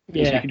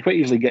 Yeah. So you could quite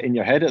easily get in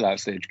your head at that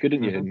stage,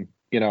 couldn't you?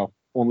 And,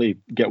 only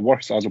get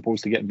worse as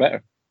opposed to getting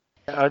better.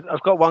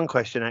 I've got one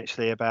question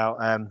actually about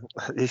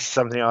this is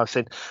something I've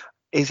seen.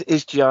 Is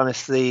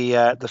Giannis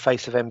the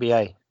face of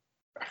NBA?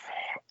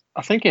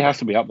 I think he has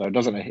to be up there,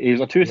 doesn't he?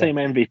 He's a two-time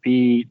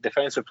MVP,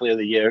 Defensive Player of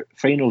the Year,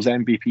 Finals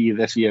MVP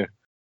this year.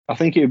 I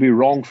think it would be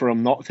wrong for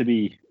him not to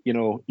be,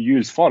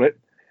 used for it.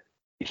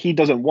 He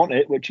doesn't want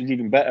it, which is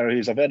even better.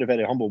 He's a very,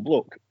 very humble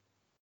bloke.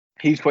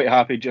 He's quite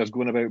happy just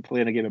going about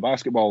playing a game of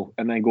basketball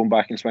and then going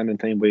back and spending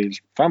time with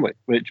his family,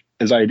 which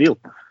is ideal.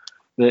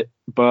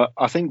 But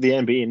I think the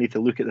NBA need to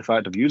look at the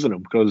fact of using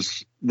him,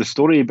 because the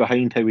story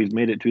behind how he's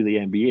made it to the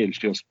NBA is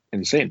just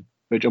insane,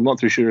 which I'm not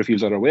too sure if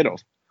you're aware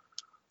of.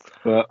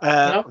 But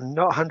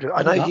not 100.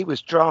 I know he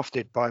was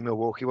drafted by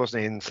Milwaukee,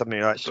 wasn't he, in something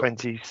like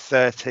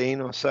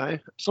 2013 or so?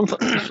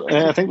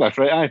 I think that's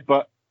right.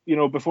 But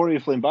before he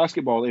was playing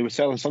basketball, he was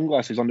selling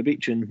sunglasses on the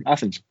beach in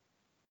Athens.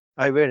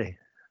 Oh, really?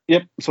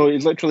 Yep. So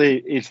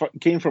he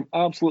came from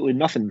absolutely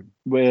nothing.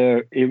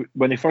 When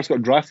he first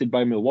got drafted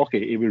by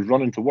Milwaukee, he was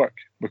running to work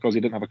because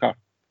he didn't have a car,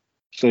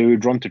 so he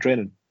would run to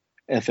training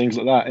and things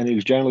like that. And he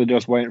generally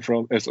just went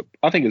from.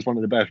 I think it's one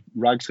of the best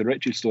rags to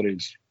riches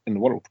stories in the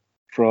world.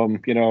 From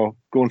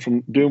going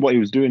from doing what he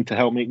was doing to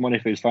help make money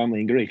for his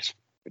family in Greece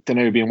to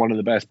now being one of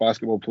the best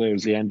basketball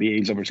players the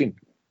NBA's ever seen.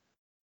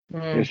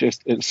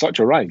 It's such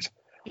a rise.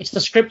 It's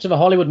the script of a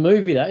Hollywood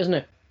movie, that, isn't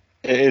it?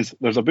 It is.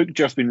 There's a book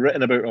just been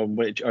written about him,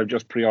 which I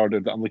just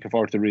pre-ordered that I'm looking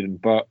forward to reading.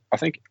 But I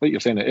think, like you're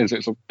saying,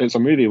 it's a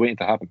movie waiting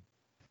to happen.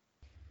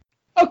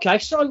 Okay,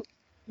 so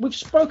we've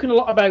spoken a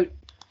lot about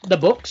the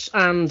Bucks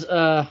and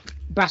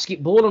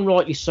basketball, and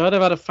rightly so.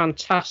 They've had a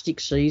fantastic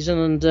season,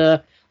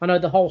 and I know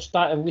the whole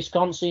state of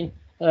Wisconsin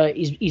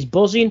is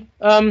buzzing.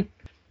 So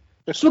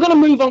we're going to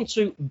move on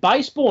to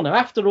baseball now.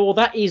 After all,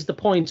 that is the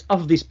point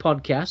of this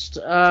podcast.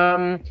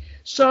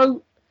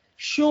 So,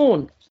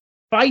 Sean,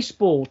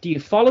 baseball, do you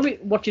follow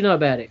it? What do you know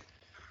about it?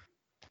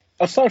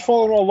 I started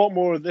following it a lot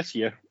more this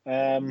year.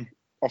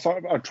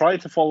 I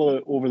tried to follow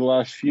it over the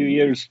last few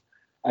years.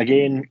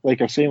 Again,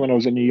 like I was saying, when I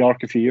was in New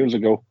York a few years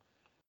ago,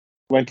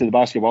 went to the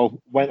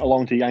basketball, went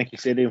along to Yankee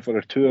Stadium for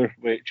a tour,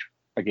 which,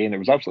 again, it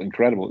was absolutely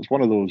incredible. It's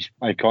one of those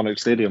iconic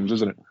stadiums,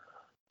 isn't it?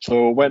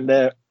 So went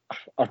there.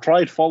 I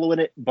tried following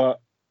it,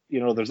 but,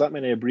 there's that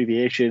many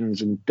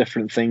abbreviations and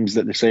different things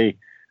that they say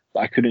that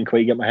I couldn't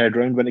quite get my head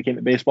around when it came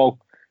to baseball.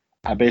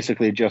 I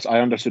basically I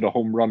understood a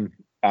home run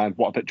and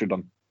what a pitcher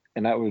done.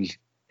 And that was,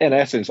 in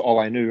essence, all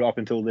I knew up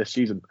until this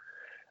season.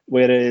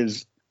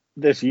 Whereas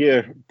this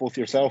year, both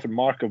yourself and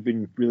Mark have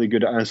been really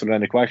good at answering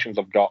any questions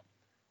I've got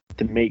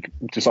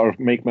to sort of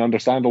make me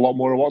understand a lot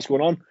more of what's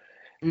going on.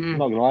 I'm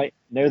not going to lie,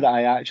 now that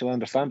I actually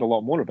understand a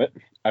lot more of it,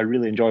 I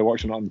really enjoy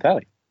watching it on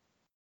telly.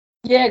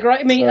 Yeah, great.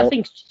 I mean, I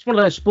think it's one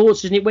of those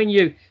sports, isn't it? When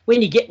you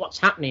get what's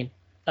happening,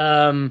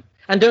 and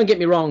don't get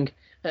me wrong,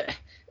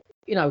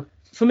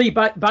 for me,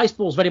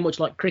 baseball's very much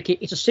like cricket.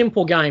 It's a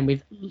simple game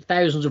with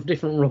thousands of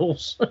different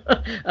rules.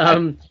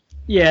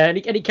 Yeah, and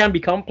it can be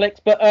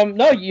complex. But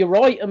no, you're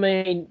right. I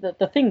mean,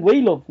 the thing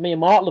me and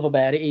Mark love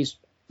about it is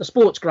the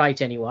sport's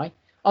great anyway.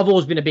 I've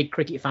always been a big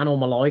cricket fan all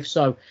my life,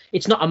 so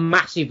it's not a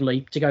massive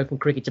leap to go from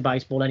cricket to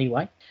baseball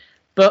anyway.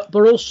 But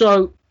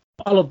also,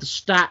 I love the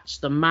stats,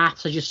 the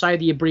maths, as you say,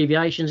 the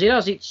abbreviations. It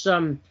has its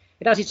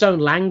own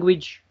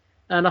language,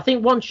 and I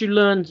think once you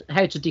learn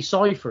how to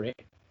decipher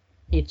it,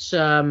 it's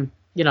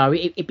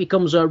it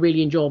becomes a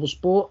really enjoyable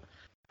sport.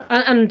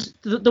 And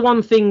the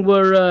one thing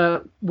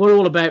we're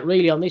all about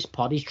really on this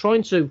pod is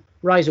trying to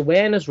raise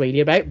awareness really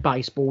about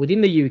baseball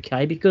within the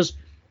UK, because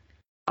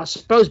I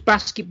suppose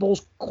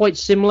basketball's quite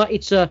similar.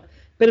 It's a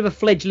bit of a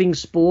fledgling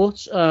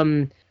sport.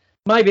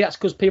 Maybe that's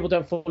because people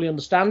don't fully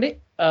understand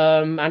it,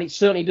 and it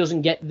certainly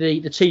doesn't get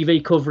the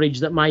TV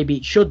coverage that maybe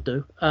it should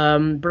do.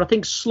 But I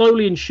think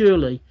slowly and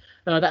surely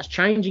that's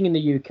changing in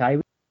the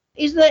UK.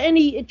 Is there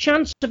any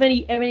chance of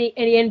any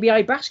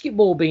NBA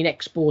basketball being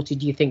exported,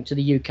 do you think, to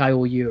the UK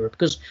or Europe?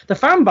 Because the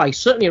fan base,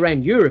 certainly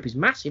around Europe, is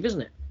massive,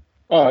 isn't it?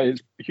 Oh,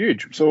 it's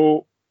huge.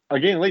 So,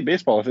 again, like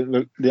baseball, I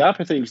think the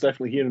appetite is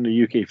definitely here in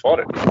the UK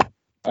for it.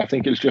 I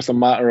think it's just a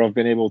matter of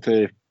being able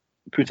to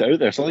put it out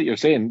there. So like you're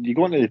saying, you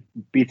go into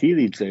BT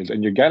these days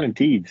and you're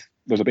guaranteed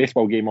there's a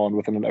baseball game on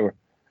within an hour.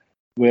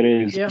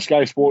 Whereas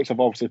Sky Sports have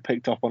obviously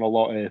picked up on a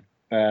lot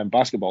of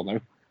basketball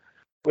now,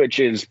 which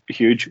is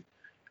huge.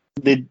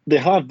 They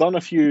have done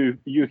a few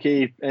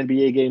UK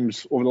NBA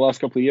games over the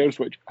last couple of years,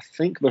 which I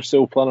think they're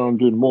still planning on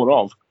doing more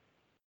of.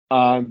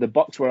 And the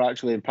Bucks were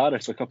actually in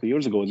Paris a couple of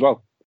years ago as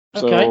well.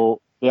 Okay. So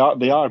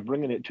they are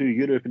bringing it to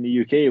Europe and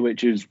the UK,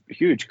 which is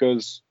huge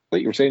because,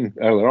 like you were saying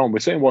earlier on, we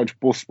sit and watch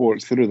both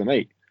sports through the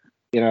night.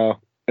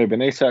 It'd be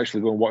nice to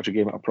actually go and watch a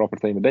game at a proper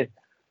time of day.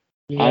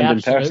 Yeah, and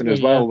in person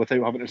as well,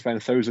 without having to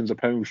spend thousands of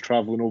pounds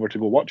travelling over to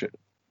go watch it.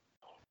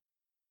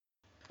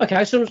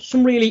 Okay, so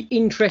some really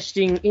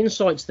interesting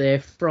insights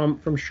there from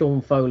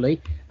Sean Foley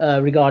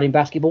regarding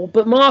basketball.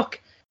 But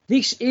Mark,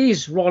 This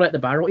is Right at the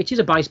Barrel. It is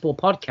a baseball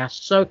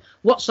podcast. So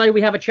what say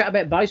we have a chat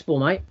about baseball,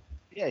 mate?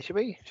 Yeah, should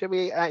we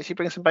actually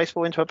bring some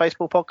baseball into a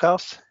baseball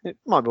podcast? It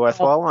might be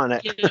worthwhile,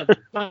 mightn't it? Yeah,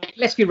 mate,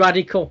 let's be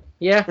radical.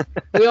 Yeah,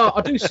 we are.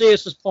 I do see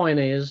us as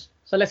pioneers.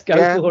 So let's go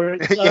for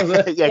it.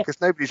 So,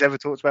 because nobody's ever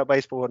talked about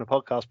baseball on a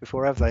podcast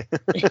before, have they?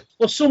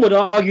 Well, some would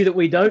argue that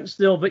we don't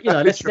still, but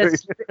let's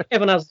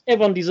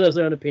everyone deserves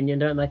their own opinion,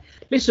 don't they?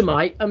 Listen,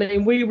 mate. I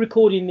mean, we're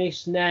recording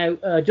this now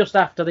just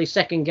after the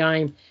second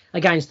game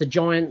against the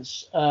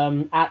Giants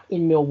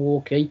in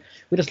Milwaukee.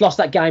 We just lost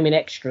that game in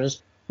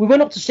extras. We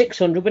went up to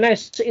 600. We're now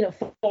sitting at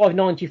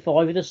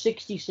 595 with a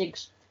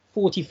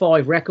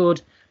 66-45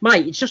 record.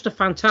 Mate, it's just a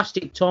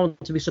fantastic time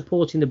to be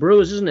supporting the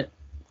Brewers, isn't it?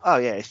 Oh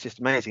yeah, it's just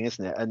amazing,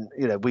 isn't it? And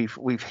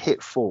we've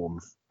hit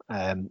form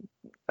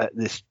at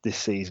this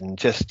season,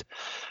 just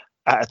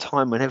at a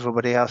time when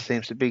everybody else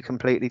seems to be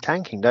completely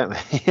tanking, don't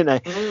we?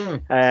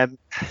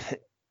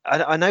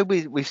 I know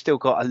we've still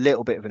got a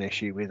little bit of an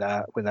issue with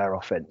our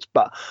offense,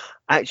 but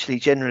actually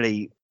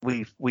generally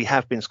we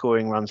have been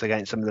scoring runs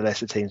against some of the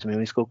lesser teams. I mean,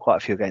 we scored quite a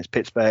few against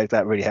Pittsburgh.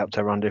 That really helped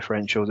our run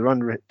differential. The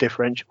run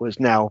differential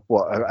is now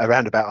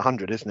around about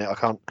 100, isn't it? I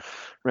can't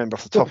remember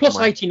off the top. Plus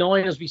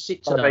 89 as we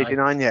sit today.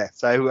 89, yeah.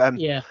 So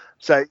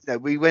So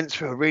we went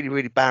through a really,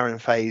 really barren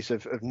phase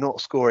of not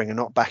scoring and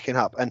not backing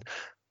up. And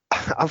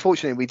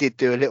unfortunately, we did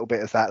do a little bit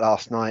of that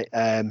last night.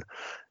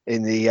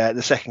 In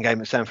the second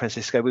game at San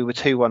Francisco, we were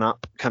 2-1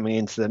 up coming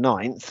into the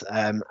ninth.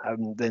 And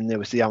then there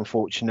was the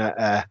unfortunate.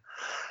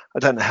 I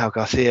don't know how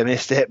Garcia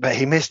missed it, but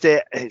he missed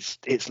it.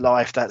 It's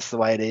life. That's the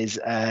way it is.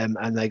 And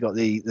they got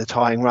the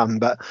tying run.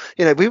 But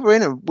we were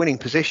in a winning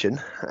position.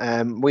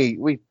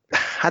 We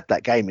had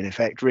that game in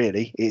effect.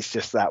 Really, it's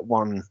just that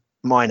one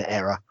minor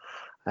error.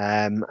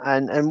 And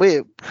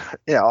we're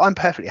I'm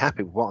perfectly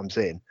happy with what I'm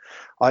seeing.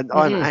 I'm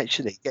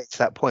actually getting to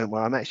that point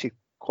where I'm actually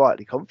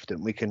quietly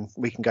confident we can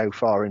go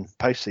far in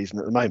postseason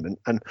at the moment.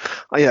 And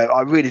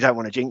I really don't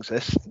want to jinx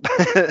us.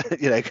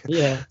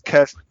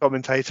 Curse the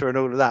commentator and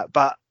all of that,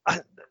 but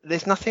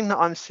there's nothing that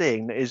I'm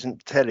seeing that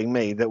isn't telling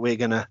me that we're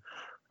going to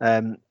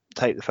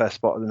take the first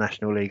spot of the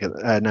National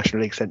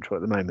League Central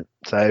at the moment.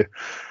 So,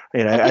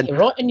 I think you're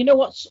right. And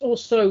what's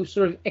also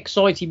sort of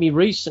excited me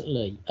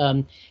recently?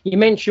 You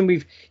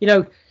mentioned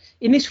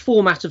in this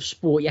format of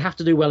sport, you have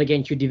to do well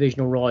against your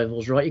divisional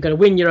rivals, right? You're going to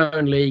win your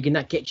own league, and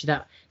that gets you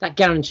that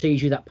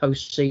guarantees you that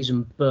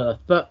postseason berth.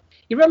 But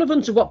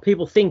irrelevant to what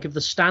people think of the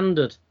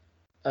standard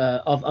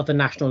of the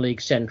National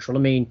League Central,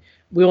 I mean,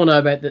 we all know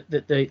about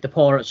the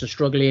Pirates are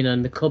struggling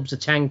and the Cubs are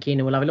tanking,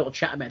 and we'll have a little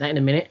chat about that in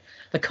a minute.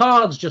 The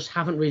Cards just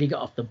haven't really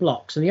got off the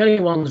blocks, and the only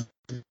ones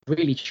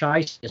really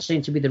chasing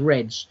seem to be the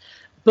Reds.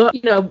 But,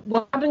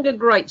 we're having a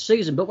great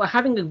season, but we're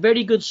having a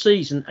very good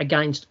season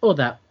against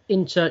other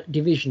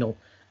interdivisional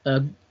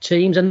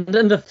teams, and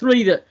then the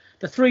three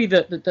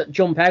that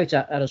jump out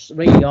at us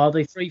really are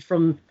the three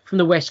from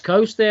the West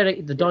Coast. There,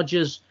 the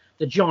Dodgers,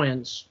 the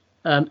Giants,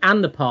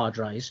 and the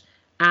Padres.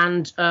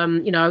 And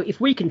if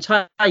we can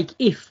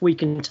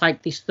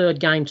take this third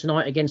game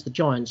tonight against the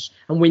Giants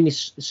and win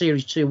this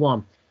series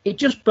 2-1, it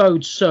just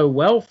bodes so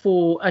well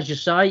for, as you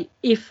say,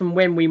 if and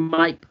when we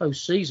make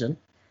postseason,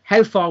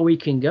 how far we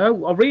can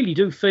go. I really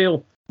do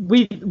feel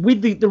with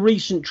the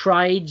recent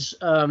trades,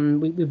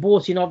 we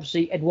brought in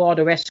obviously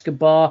Eduardo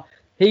Escobar.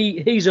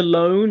 He's a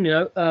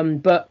loan,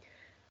 but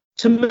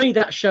to me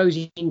that shows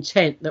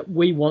intent that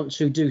we want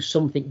to do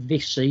something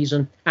this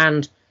season.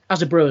 And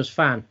as a Brewers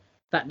fan,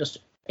 that just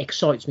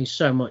excites me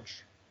so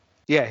much.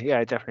 Yeah,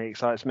 it definitely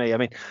excites me. I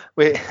mean,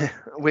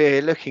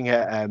 we're looking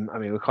at.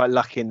 We're quite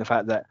lucky in the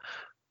fact that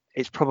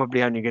it's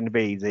probably only going to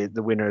be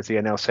the winner of the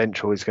NL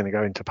Central is going to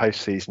go into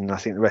postseason. I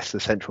think the rest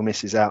of the Central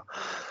misses out.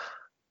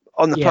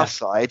 On the plus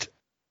side,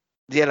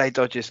 the LA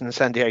Dodgers and the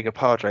San Diego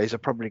Padres are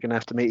probably going to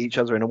have to meet each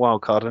other in a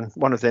wild card, and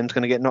one of them's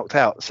going to get knocked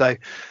out. So,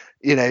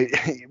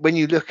 when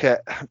you look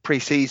at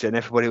pre-season,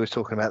 everybody was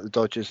talking about the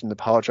Dodgers and the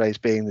Padres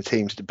being the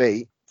teams to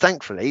beat.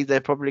 Thankfully,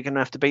 they're probably going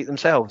to have to beat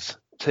themselves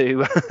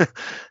to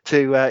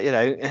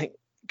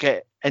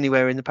get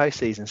anywhere in the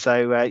postseason.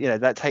 So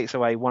that takes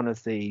away one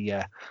of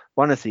the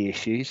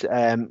issues.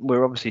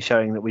 We're obviously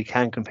showing that we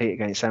can compete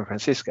against San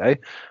Francisco.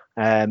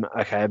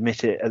 Okay,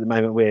 admit it. At the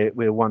moment, we're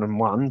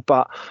 1-1,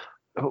 but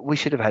we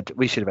should have had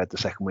the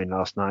second win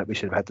last night. We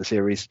should have had the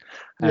series.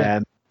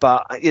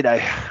 But I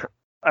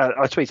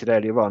tweeted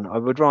earlier on, I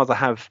would rather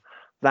have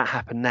that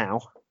happen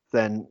now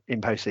than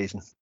in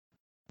postseason.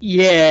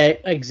 Yeah,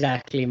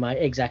 exactly, mate.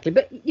 Exactly.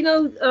 But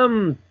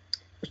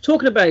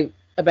talking about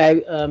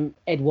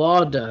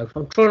Eduardo,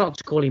 I'm trying not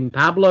to call him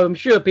Pablo. I'm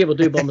sure people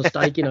do by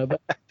mistake, but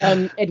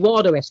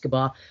Eduardo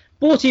Escobar,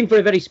 bought him for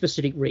a very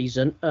specific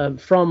reason,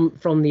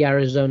 from the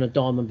Arizona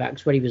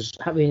Diamondbacks, where he was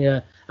having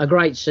a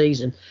great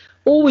season.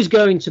 Always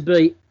going to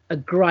be a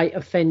great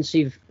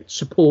offensive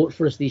support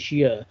for us this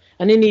year.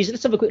 And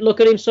let's have a quick look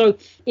at him. So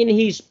in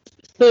his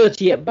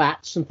 30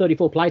 at-bats and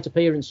 34 plate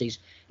appearances,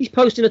 he's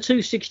posting a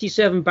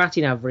 267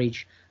 batting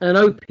average and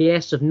an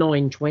OPS of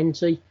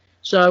 920.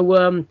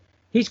 So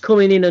he's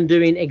coming in and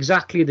doing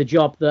exactly the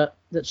job that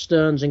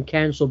Stearns and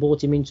Counsell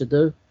brought him in to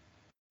do.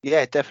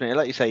 Yeah, definitely.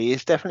 Like you say, he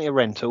is definitely a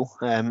rental.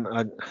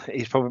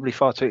 He's probably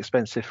far too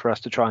expensive for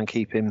us to try and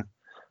keep him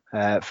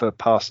for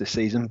past this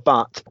season.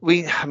 But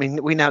we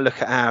now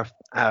look at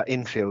our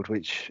infield,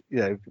 which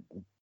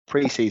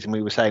pre-season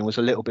we were saying was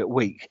a little bit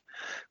weak.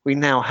 We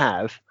now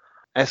have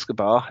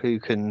Escobar, who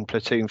can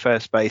platoon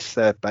first base,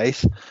 third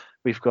base.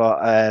 We've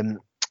got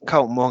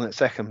Colton Wong at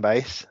second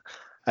base,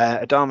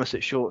 Adames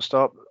at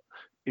shortstop,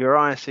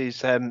 Urias,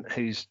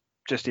 who's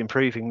just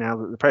improving now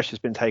that the pressure's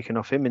been taken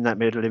off him in that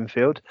middle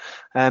infield,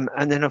 and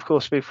then of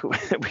course we've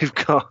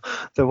got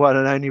the one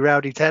and only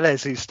Rowdy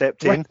Tellez who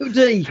stepped in.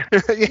 Rowdy,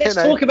 let's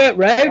talk about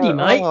Rowdy,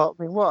 mate. I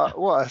mean,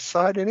 what a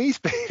signing he's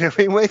been. I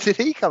mean, where did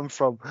he come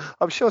from?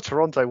 I'm sure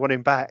Toronto want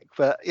him back,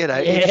 but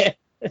it's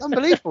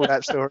unbelievable,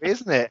 that story,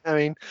 isn't it? I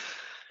mean,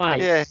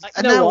 mate, yeah,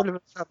 and now all of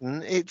a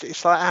sudden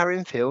it's like our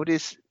infield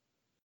is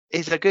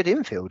a good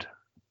infield.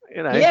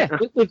 Yeah,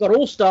 we've got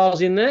all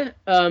stars in there.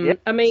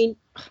 I mean,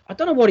 I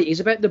don't know what it is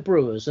about the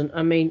Brewers, and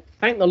I mean,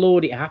 thank the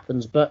Lord it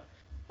happens. But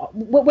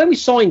when we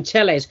signed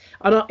Tellez,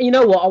 and you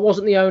know what, I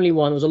wasn't the only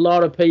one. There was a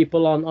lot of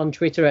people on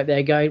Twitter out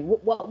there going,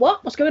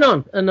 what's going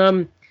on?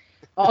 And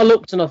I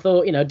looked and I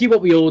thought, do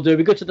what we all do.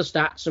 We go to the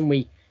stats and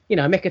we,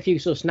 make a few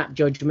sort of snap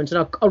judgments.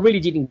 And I really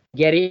didn't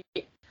get it.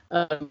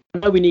 I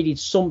know we needed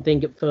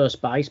something at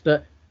first base,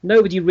 but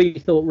nobody really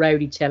thought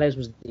Rowdy Tellez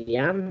was the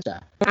answer.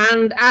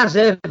 And as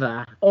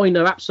ever, I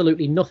know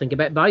absolutely nothing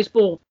about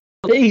baseball.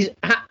 He's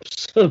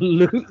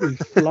absolutely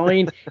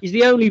flying. He's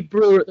the only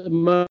Brewer at the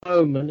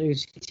moment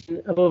who's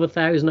hitting above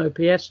 1,000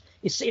 OPS.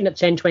 He's sitting at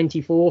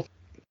 1024.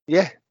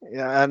 Yeah,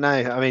 I know.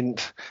 I mean,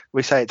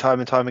 we say it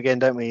time and time again,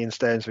 don't we? In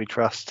Stearns We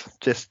Trust.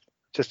 Just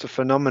a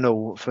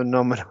phenomenal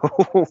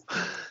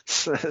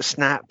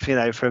snap,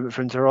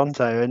 from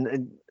Toronto.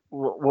 And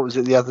what was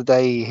it the other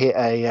day? He hit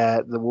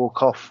the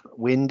walk-off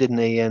win, didn't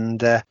he?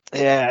 And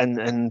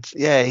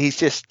he's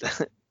just.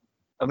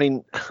 I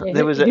mean,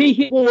 he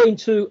hit ball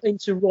into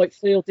right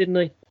field, didn't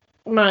he?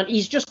 Man,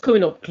 he's just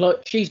coming up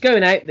clutch. He's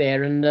going out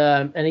there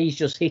and he's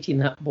just hitting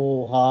that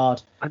ball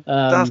hard.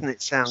 Doesn't it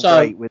sound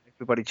great with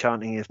everybody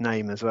chanting his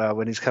name as well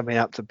when he's coming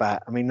up to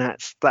bat? I mean,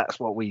 that's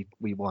what we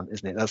want,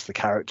 isn't it? That's the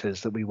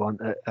characters that we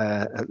want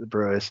at the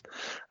Brewers.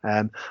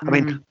 I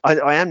mean,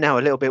 I am now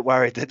a little bit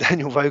worried that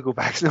Daniel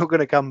Vogelbach's not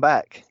going to come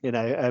back.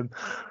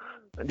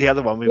 The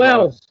other one we've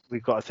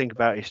got to think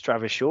about is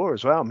Travis Shaw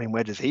as well. I mean,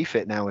 where does he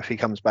fit now if he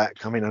comes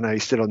back? I mean, I know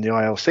he's still on the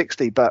IL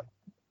 60, but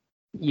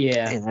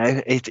his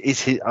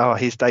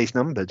day's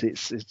numbered.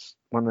 It's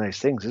one of those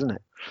things, isn't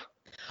it?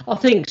 I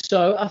think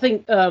so. I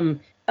think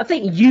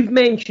you've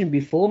mentioned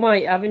before,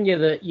 mate, haven't you,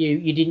 that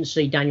you didn't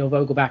see Daniel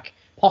Vogelbach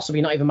possibly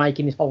not even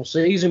making this whole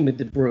season with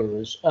the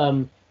Brewers.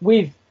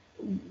 With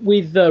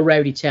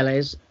Rowdy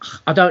Tellez,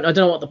 I don't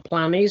know what the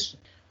plan is,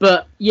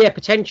 but yeah,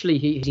 potentially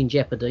he's in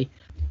jeopardy.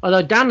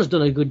 Although Dan's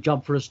done a good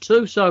job for us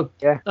too. So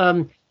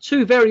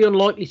two very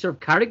unlikely sort of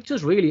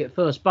characters really at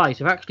first base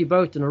have actually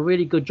both done a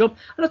really good job.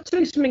 And I'll tell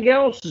you something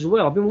else as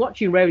well. I've been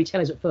watching Rowdy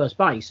Tellez at first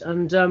base,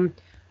 and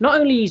not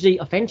only is he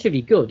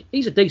offensively good,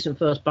 he's a decent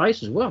first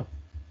base as well.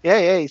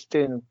 Yeah, he's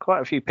doing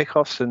quite a few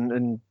pickoffs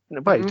and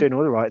he's doing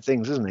all the right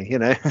things, isn't he?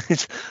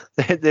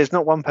 There's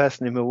not one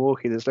person in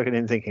Milwaukee that's looking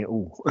at him thinking,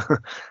 "Oh,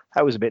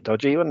 that was a bit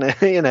dodgy, wasn't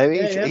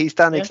it?" He's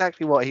done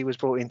exactly what he was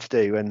brought in to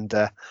do, and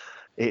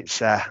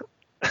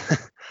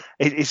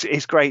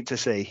it's great to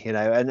see,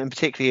 and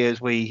particularly as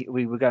we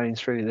were going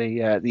through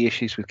the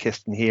issues with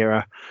Keston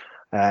Hiura,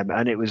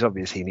 and it was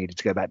obvious he needed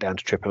to go back down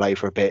to AAA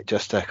for a bit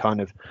just to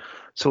kind of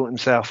sort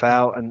himself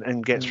out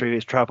and get through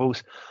his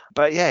troubles.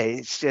 But yeah,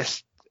 it's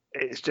just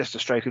a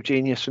stroke of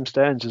genius from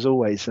Stearns as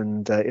always,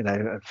 and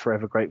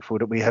forever grateful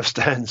that we have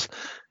Stearns.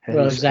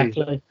 Who's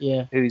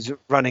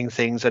running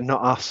things and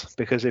not us,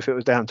 because if it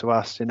was down to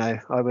us,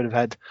 I would have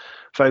had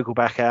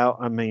Vogelbach out.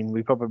 I mean,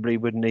 we probably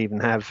wouldn't even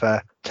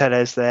have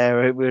Tellez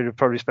there. We would have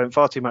probably spent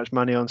far too much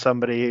money on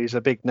somebody who's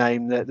a big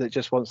name that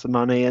just wants the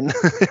money, and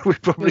we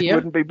probably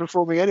wouldn't be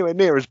performing anywhere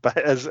near as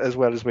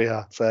well as we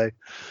are. So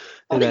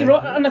I think you're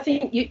right, and I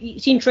think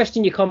it's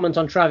interesting your comment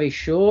on Travis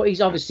Shaw.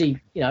 He's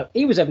obviously,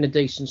 he was having a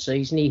decent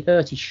season. He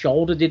hurt his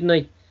shoulder, didn't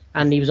he?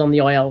 And he was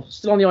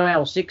still on the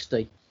IL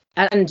 60.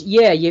 And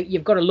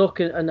you've got to look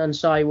and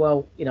say,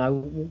 well,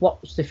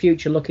 what's the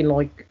future looking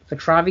like for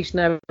Travis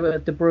now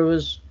at the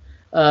Brewers?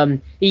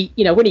 When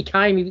he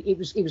came, it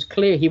was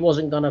clear he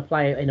wasn't going to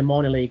play in a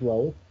minor league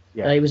role.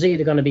 Yeah. He was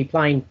either going to be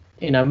playing,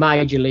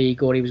 major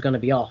league, or he was going to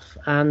be off.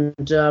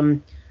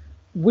 And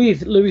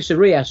with Luis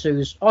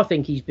Urias, I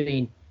think he's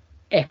been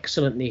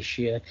excellent this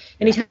year,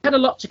 and he's had a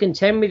lot to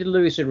contend with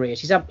Luis Urias.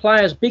 He's had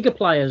bigger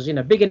players,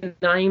 bigger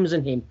names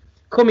than him,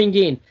 coming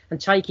in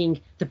and taking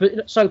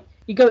so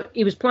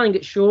he was playing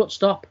at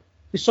shortstop.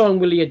 We signed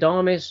Willy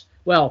Adames.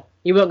 Well,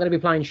 he wasn't going to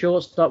be playing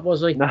shortstop,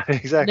 was he? No,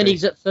 exactly. And then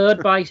he's at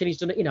third base, and he's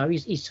done.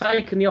 He's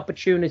taken the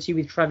opportunity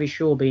with Travis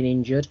Shaw being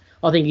injured.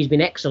 I think he's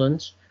been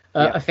excellent,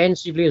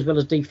 offensively as well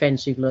as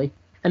defensively.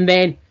 And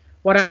then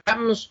what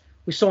happens?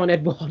 We sign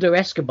Eduardo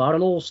Escobar,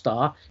 an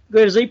all-star.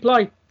 Where does he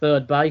play?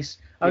 Third base.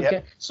 Okay.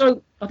 Yep.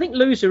 So I think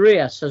Luis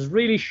Urias has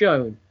really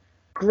shown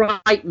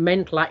great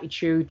mental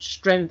attitude,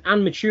 strength,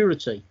 and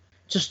maturity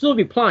to still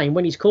be playing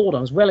when he's called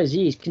on as well as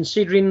he is,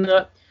 considering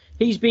that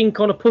he's been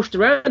kind of pushed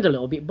around a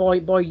little bit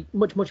by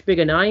much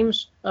bigger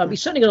names.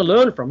 He's certainly going to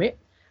learn from it,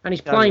 and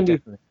he's playing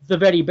with the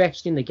very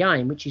best in the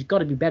game, which has got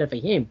to be better for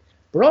him.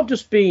 But I've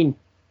just been,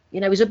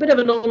 he's a bit of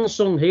an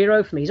unsung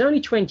hero for me. He's only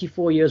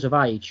 24 years of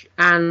age,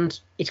 and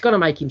it's going to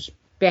make him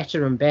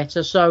better and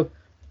better. So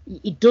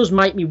it does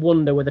make me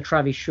wonder whether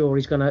Travis Shaw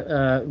is going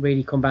to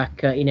really come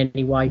back in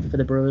any way for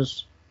the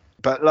Brewers.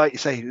 But like you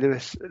say,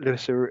 Luis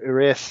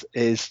Urias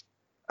is,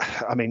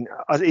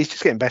 he's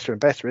just getting better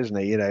and better, isn't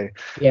he?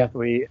 Yeah.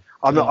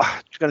 I'm not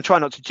going to try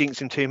not to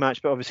jinx him too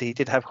much, but obviously he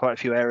did have quite a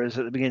few errors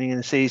at the beginning of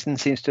the season.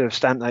 Seems to have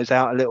stamped those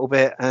out a little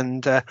bit,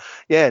 and like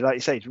you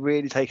say, he's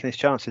really taking his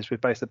chances with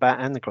both the bat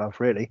and the glove,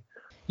 really.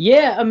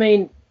 Yeah,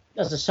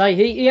 as I say,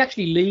 he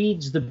actually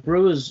leads the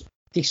Brewers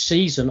this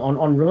season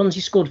on runs.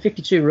 He scored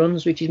 52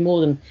 runs, which is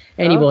more than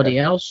anybody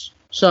else.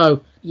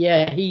 So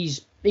yeah,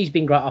 he's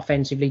been great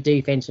offensively,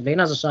 defensively, and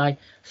as I say,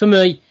 for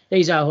me,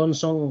 he's our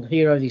unsung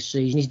hero this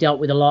season. He's dealt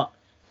with a lot.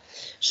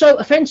 So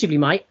offensively,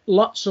 mate,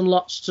 lots and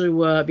lots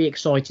to be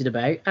excited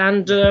about.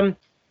 And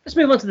let's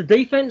move on to the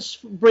defence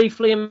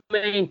briefly.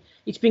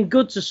 It's been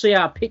good to see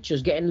our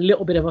pitchers getting a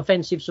little bit of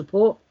offensive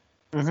support.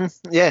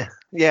 Mm-hmm. Yeah.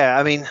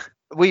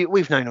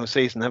 We've known all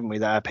season, haven't we,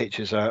 that our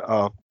pitchers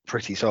are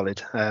pretty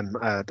solid.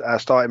 Our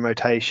starting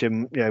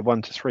rotation,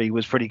 1 to 3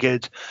 was pretty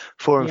good.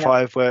 4 and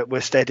 5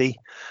 were steady.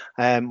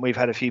 We've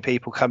had a few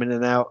people come in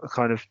and out,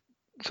 kind of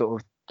sort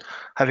of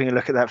having a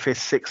look at that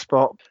 5th, 6th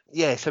spot.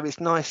 Yeah, so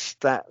it's nice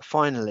that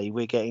finally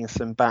we're getting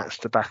some bats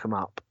to back them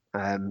up,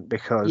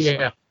 because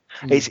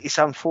it's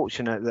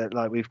unfortunate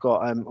that we've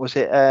got was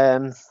it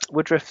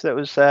Woodruff that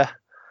was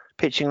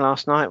pitching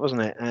last night,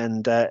 wasn't it?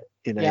 And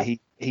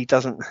he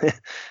doesn't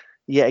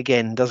yet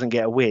again doesn't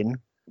get a win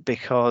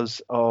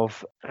because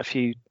of a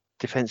few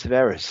defensive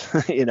errors,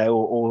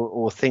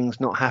 or things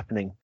not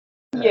happening.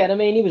 Yeah,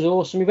 he was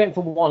awesome. He went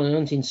for 1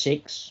 earned in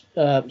 6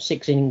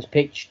 innings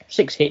pitched,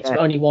 6 hits, but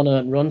only 1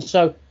 earned run.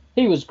 So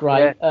he was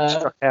great.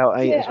 Struck out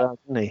 8 as well,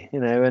 didn't he?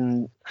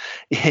 And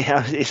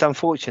it's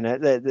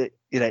unfortunate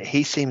that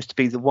he seems to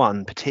be the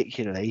one,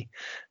 particularly,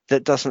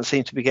 that doesn't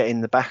seem to be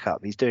getting the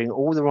backup. He's doing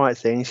all the right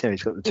things.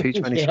 He's got the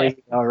 2.23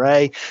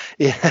 ERA.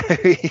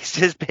 He's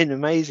just been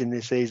amazing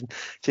this season.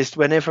 Just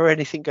whenever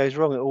anything goes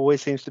wrong, it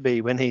always seems to be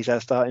when he's our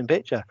starting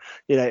pitcher.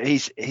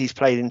 He's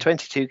played in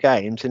 22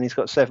 games and he's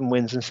got 7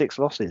 wins and 6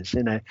 losses.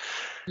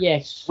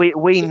 Yes. We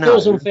know. It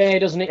feels unfair,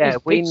 doesn't it? Yeah,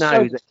 we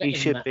know that he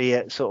should be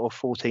at sort of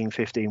 14,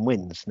 15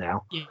 wins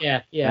now.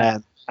 Yeah.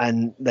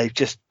 And they've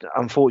just,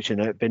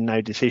 unfortunately, been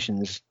no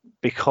decisions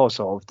because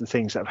of the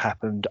things that have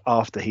happened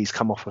after he's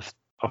come off of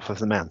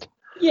the mound.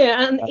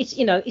 Yeah, and it's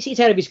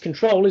out of his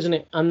control, isn't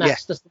it? And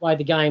that's the way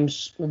the game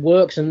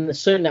works. And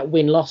certainly that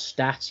win-loss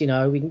stats,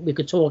 we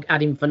could talk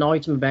ad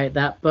infinitum about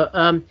that.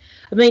 But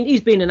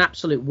he's been an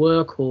absolute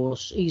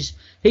workhorse.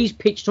 He's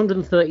pitched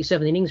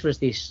 137 innings for us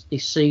this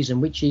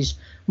season, which is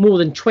more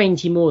than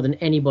 20 more than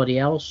anybody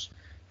else.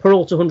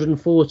 Peralta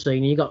 114,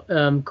 and you got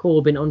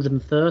Corbin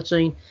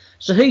 113.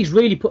 So he's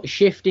really put a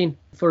shift in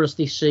for us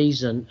this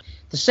season.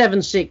 The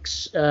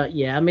 7.6,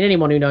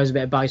 anyone who knows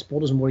about baseball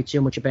doesn't worry too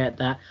much about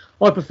that.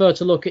 I prefer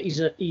to look at his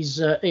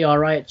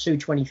ERA at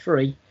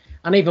 2.23,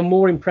 and even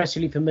more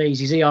impressively for me is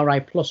his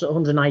ERA plus at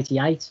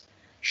 188,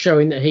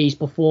 showing that he's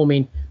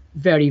performing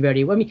very,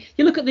 very well.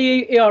 You look at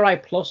the ERA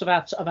plus of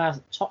our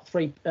top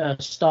 3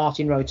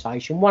 starting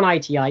rotation: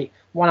 188,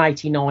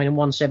 189, and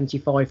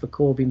 175 for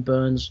Corbin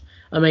Burns.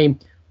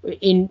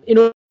 In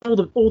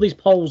all these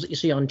polls that you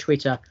see on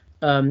Twitter,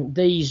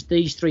 these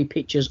 3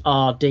 pitchers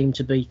are deemed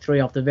to be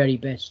 3 of the very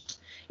best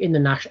in the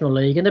National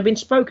League, and they've been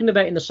spoken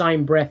about in the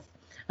same breath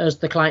as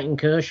the Clayton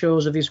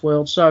Kershaws of this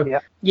world.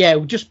 So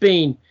just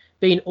been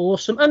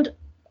awesome, and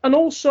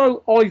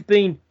also I've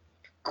been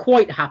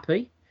quite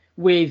happy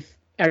with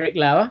Eric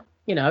Lauer.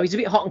 He's a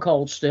bit hot and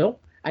cold still,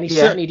 and he's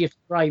certainly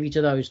different gravy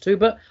to those 2,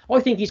 but I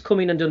think he's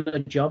come in and done a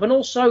job. And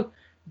also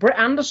Brett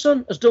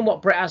Anderson has done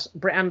what Brett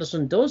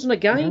Anderson does, and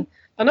again,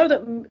 I know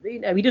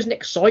that he doesn't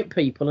excite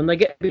people and they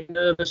get a bit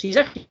nervous. He's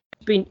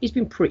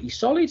been pretty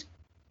solid.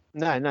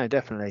 No,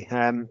 definitely.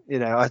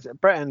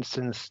 Brett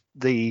Anderson's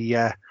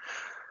the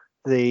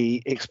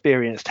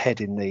experienced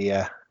head in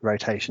the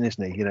rotation,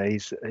 isn't he?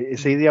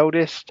 Is he the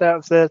oldest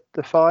out of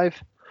the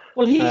 5?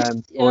 Well, he's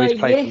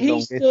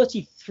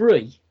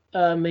 33,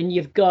 and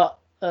you've got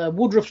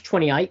Woodruff's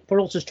 28,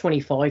 Peralta's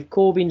 25,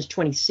 Corbin's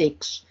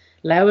 26,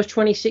 Lauer's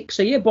 26.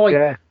 So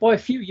by a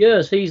few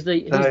years, he's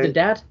the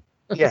dad.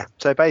 Yeah,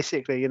 so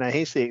basically,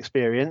 he's the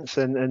experience,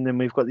 and then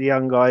we've got the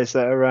young guys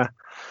that are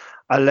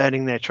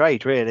learning their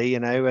trade, really,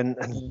 and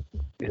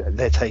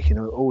they're taking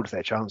all of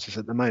their chances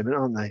at the moment,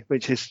 aren't they?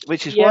 Which is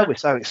why we're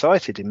so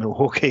excited in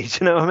Milwaukee. Do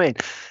you know what I mean?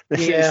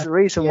 This is the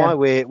reason why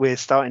we're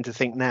starting to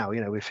think now,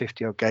 with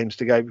 50 odd games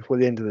to go before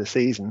the end of the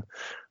season,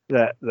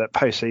 that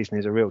postseason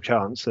is a real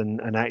chance.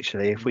 And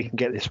actually, if we can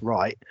get this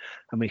right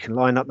and we can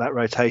line up that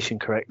rotation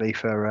correctly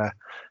for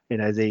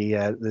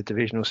the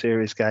divisional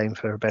series game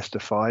for a best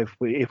of 5,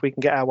 if we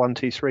can get our 1,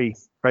 2, 3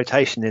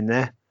 rotation in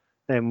there,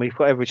 then we've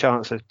got every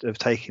chance of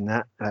taking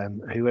that.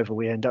 Whoever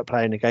we end up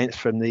playing against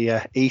from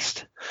the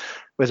East,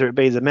 whether it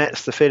be the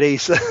Mets, the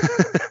Phillies, the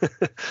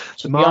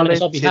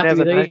Marlins. I'll be happy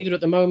with either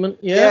at the moment.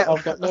 Yeah,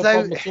 I've got no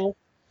problem at all.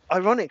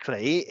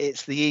 Ironically,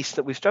 it's the East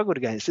that we've struggled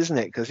against, isn't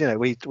it? Because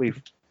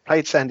we've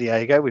played San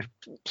Diego, we've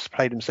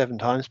played them 7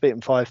 times, beat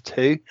them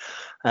 5-2.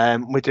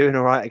 We're doing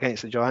all right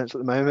against the Giants at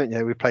the moment.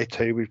 We've played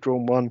 2, we've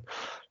drawn 1.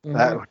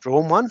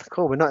 Drawn 1.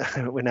 Cool.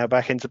 We're now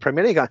back into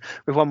Premier League.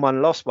 We've won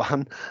 1, lost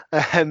 1.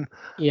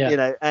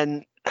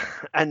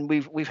 And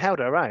we've held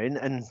our own,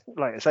 and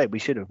like I say, we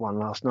should have won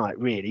last night,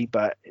 really,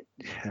 but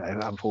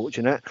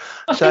unfortunate.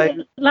 I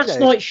think last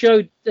night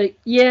showed that.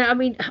 Yeah, I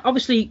mean,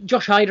 obviously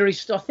Josh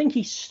Hader I think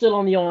he's still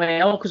on the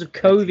IL because of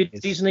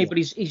COVID, isn't he? But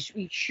he's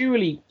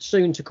surely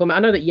soon to come. I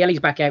know that Yelly's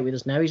back out with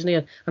us now, isn't he?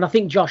 And I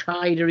think Josh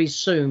Hader is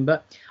soon.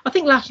 But I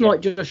think last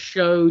night just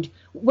showed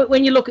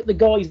when you look at the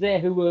guys there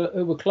who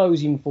were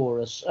closing for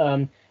us. I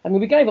mean,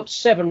 we gave up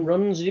 7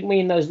 runs, didn't we?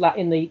 In the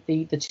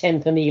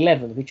 10th and the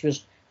 11th, which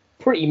was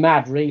pretty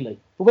mad, really.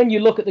 But when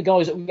you look at the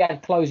guys that we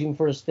had closing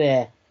for us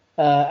there,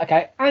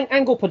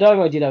 Angel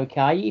Perdomo did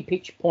okay. He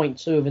pitched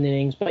 0.2 of an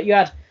innings, but you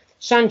had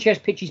Sanchez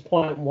pitches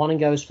 0.1 and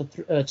goes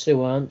for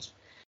 2 earned,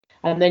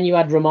 and then you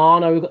had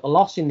Romano who got the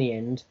loss in the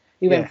end.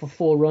 He went for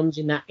 4 runs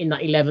in that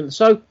 11th.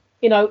 So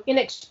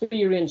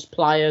inexperienced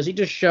players. It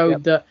just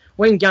showed that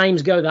when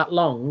games go that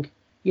long,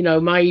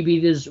 maybe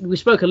we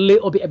spoke a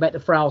little bit about the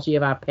frailty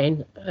of our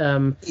pen,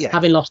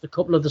 having lost a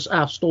couple of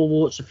our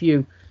stalwarts a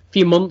few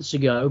months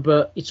ago,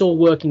 but it's all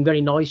working very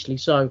nicely,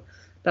 so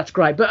that's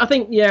great. But I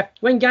think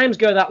when games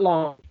go that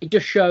long, it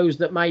just shows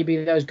that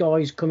maybe those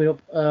guys coming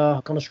up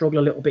are going to struggle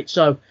a little bit.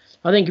 So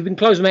I think if we can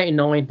close them out in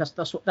 9, that's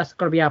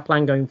got to be our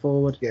plan going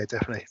forward. Yeah,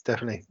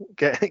 definitely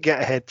get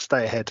ahead,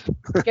 stay ahead.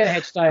 Get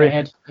ahead, stay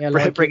ahead.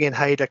 Yeah, bring in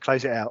Hader,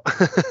 close it out.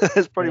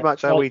 That's pretty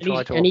much how we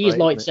try to. And he is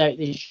lights out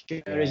this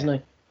year, isn't he?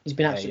 He's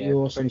been absolutely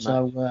awesome.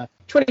 So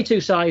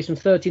 22 saves and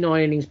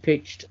 39 innings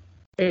pitched.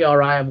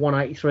 ERA of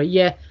 183.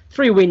 Yeah,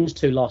 3 wins,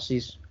 2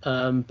 losses.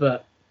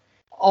 But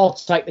I'll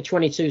take the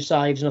 22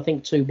 saves and I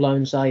think 2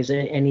 blown saves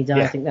any day.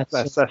 Yeah, I think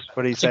that's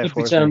what he's there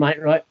for. Return, mate,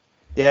 right?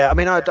 Yeah, I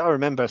mean, I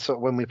remember sort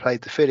of when we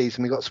played the Phillies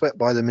and we got swept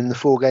by them in the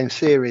 4-game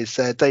series.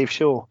 Dave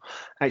Shaw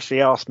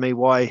actually asked me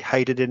why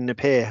Hader didn't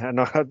appear, and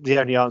the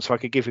only answer I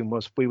could give him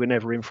was we were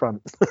never in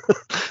front. Do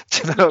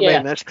you know what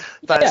I mean?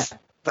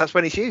 That's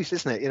when it's used,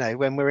 isn't it?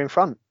 When we're in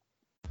front.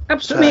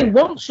 Absolutely. I mean,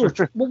 once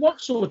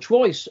or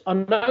twice, I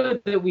know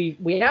that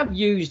we have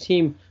used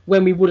him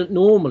when we wouldn't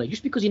normally,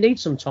 just because he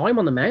needs some time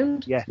on the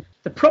mound. Yeah.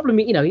 The problem,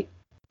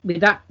 with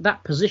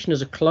that position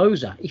as a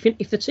closer,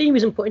 if the team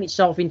isn't putting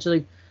itself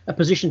into a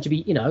position to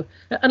be,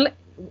 and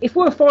if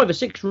we're 5 or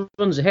 6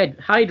 runs ahead,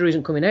 Hader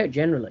isn't coming out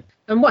generally.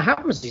 And what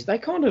happens is they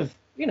kind of,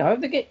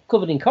 they get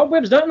covered in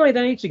cobwebs, don't they?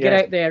 They need to get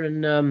out there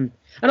and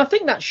I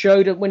think that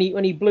showed when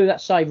he blew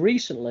that save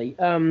recently,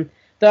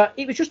 that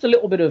it was just a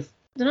little bit of,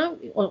 I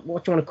don't know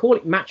what you want to call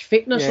it, match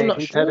fitness. I'm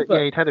not sure.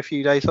 He'd had a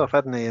few days off,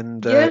 hadn't he?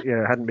 And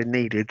hadn't been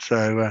needed.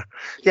 So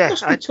it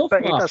must be tough,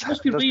 Mark. It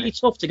must be really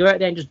tough to go out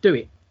there and just do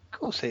it. Of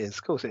course it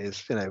is.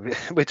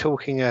 We're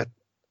talking a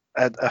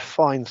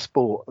fine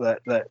sport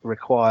that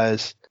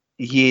requires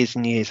years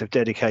and years of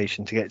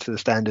dedication to get to the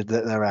standard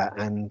that they're at,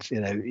 and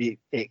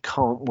it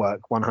can't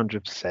work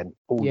 100%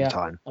 all the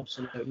time.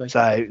 Absolutely.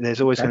 So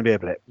there's always going to be a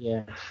blip.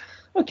 Yeah.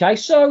 Okay,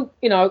 so,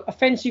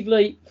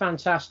 offensively,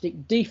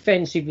 fantastic.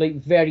 Defensively,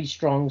 very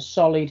strong,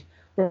 solid.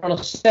 We're on a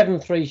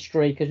 7-3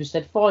 streak, as we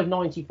said,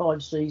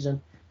 595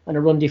 season and a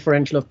run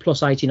differential of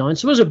plus 89.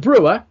 So as a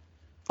Brewer,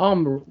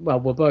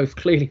 we're both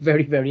clearly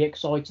very, very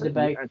excited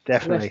about the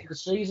rest of the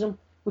season.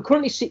 We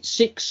currently sit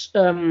 6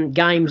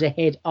 games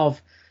ahead of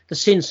the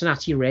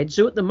Cincinnati Reds,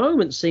 who at the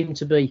moment seem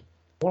to be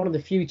one of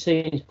the few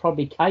teams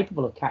probably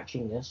capable of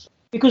catching this.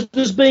 Because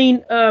there's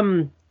been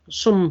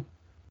some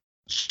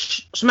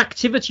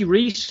activity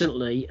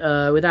recently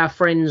with our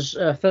friends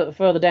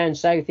further down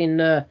south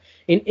in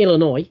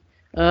Illinois,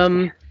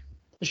 the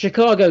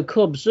Chicago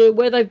Cubs,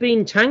 where they've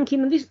been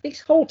tanking. And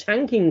this whole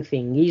tanking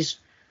thing is,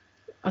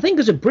 I think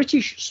as a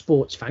British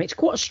sports fan, it's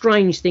quite a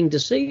strange thing to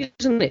see,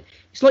 isn't it?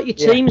 It's like your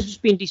team's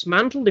just been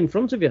dismantled in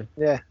front of you.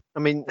 Yeah, I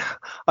mean,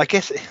 I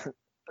guess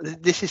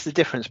this is the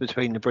difference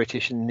between the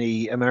British and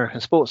the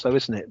American sports, though,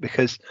 isn't it?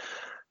 Because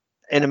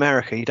in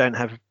America, you don't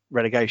have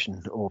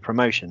relegation or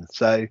promotion,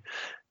 so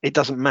it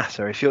doesn't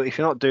matter if you're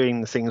not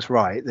doing the things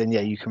right. Then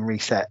you can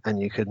reset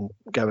and you can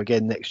go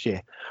again next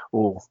year,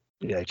 or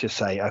just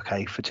say,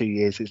 okay, for 2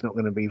 years it's not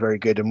going to be very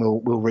good and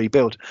we'll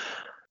rebuild.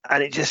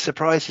 And it just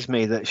surprises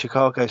me that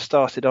Chicago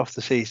started off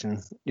the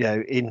season,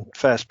 in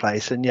first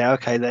place. And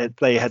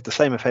they had the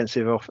same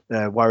offensive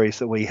worries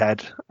that we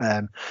had.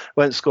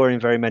 Weren't scoring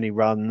very many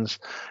runs.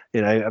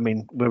 I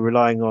mean, we're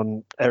relying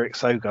on Eric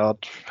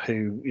Sogard,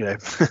 who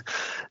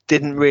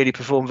didn't really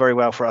perform very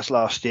well for us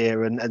last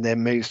year, and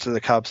then moves to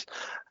the Cubs.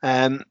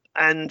 And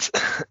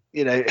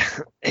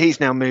he's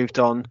now moved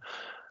on.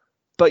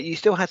 but you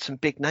still had some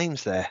big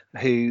names there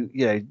who,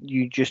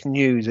 you just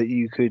knew that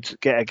you could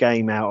get a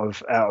game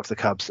out of the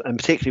Cubs, and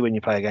particularly when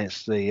you play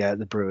against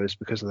the Brewers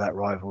because of that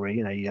rivalry.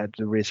 You had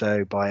the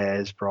Rizzo,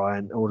 Baez,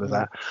 Bryant, all of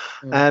that.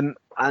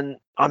 And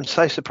I'm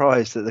so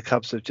surprised that the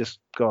Cubs have just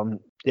gone,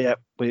 yeah,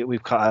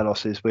 we've cut our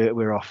losses,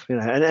 we're off.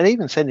 And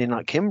even sending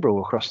like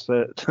Kimbrel across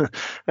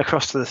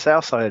to the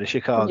south side of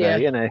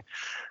Chicago.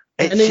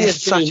 It's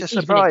just such a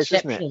surprise,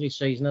 isn't it? This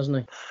season, hasn't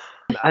he?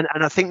 And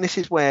I think this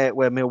is where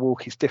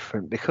Milwaukee's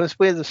different, because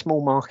we're the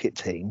small market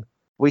team.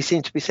 We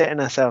seem to be setting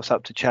ourselves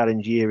up to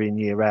challenge year in,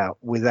 year out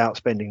without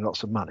spending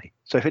lots of money.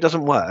 So if it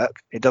doesn't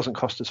work, it doesn't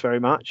cost us very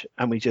much,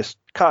 and we just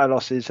cut our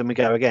losses and we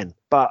go again.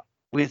 But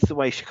with the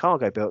way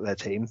Chicago built their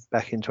team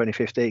back in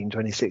 2015,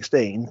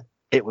 2016,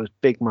 it was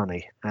big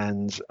money.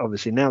 And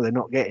obviously now they're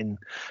not getting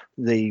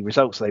the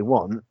results they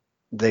want.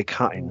 They're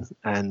cutting,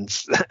 and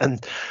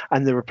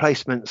the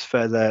replacements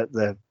for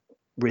the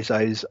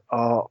Rizzos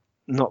are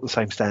not the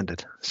same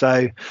standard.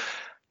 So,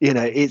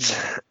 it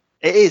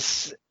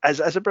is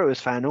as a Brewers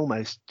fan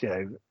almost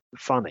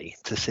funny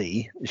to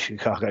see the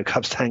Chicago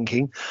Cubs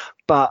tanking,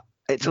 but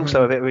it's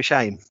also a bit of a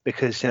shame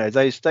because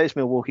those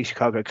Milwaukee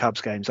Chicago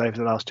Cubs games over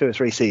the last 2 or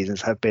 3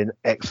 seasons have been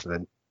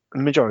excellent.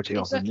 The majority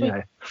of them,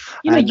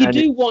 you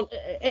do want.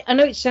 I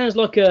know it sounds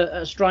like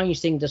a strange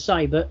thing to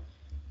say, but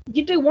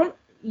you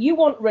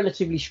want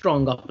relatively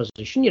strong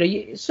opposition.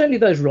 Certainly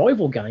those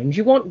rival games.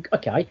 We want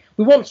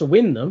to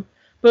win them,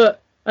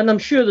 and I'm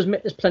sure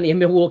there's plenty of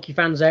Milwaukee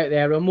fans out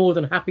there who are more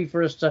than happy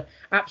for us to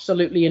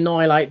absolutely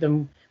annihilate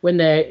them when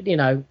they're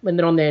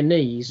on their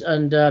knees.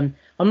 And I'm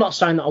not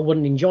saying that I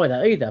wouldn't enjoy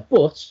that either,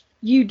 but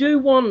you do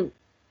want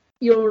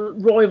your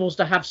rivals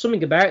to have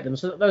something about them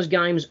so that those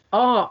games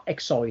are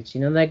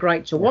exciting and they're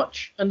great to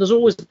watch. And there's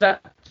always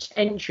that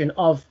tension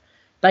of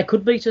they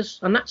could beat us,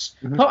 and that's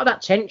part of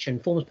that tension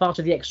forms part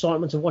of the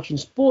excitement of watching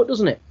sport,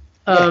 doesn't it?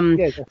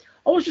 I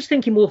was just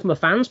thinking more from a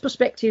fan's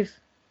perspective.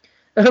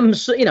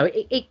 So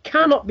it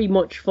cannot be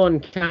much fun,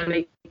 can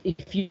it?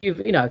 If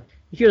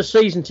you're a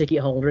season ticket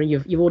holder and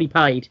you've already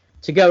paid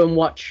to go and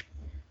watch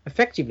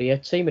effectively a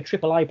team of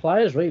AAA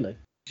players, really.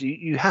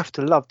 You have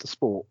to love the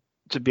sport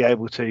to be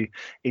able to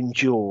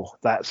endure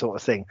that sort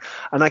of thing,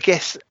 and I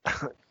guess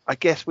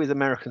with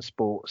American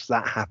sports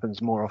that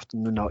happens more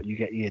often than not. You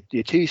get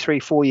your 2, 3,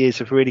 4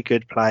 years of really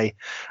good play,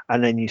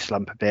 and then you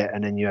slump a bit,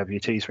 and then you have your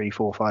 2, 3,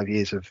 4, 5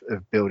 years of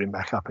building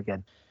back up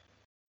again.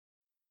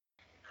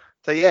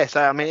 So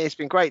it's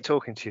been great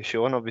talking to you,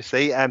 Sean.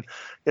 Obviously, you'll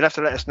have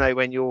to let us know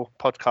when your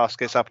podcast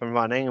gets up and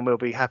running, and we'll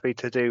be happy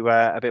to do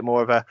a bit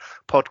more of a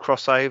pod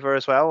crossover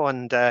as well.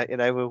 And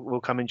we'll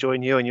come and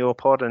join you on your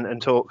pod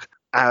and talk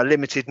our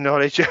limited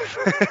knowledge of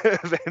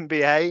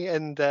NBA,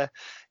 and let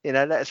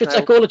us know. Should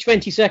take all of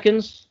 20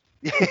 seconds.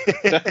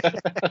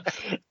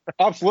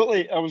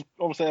 Absolutely. I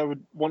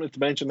wanted to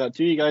mention that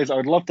to you guys. I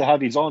would love to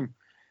have you on.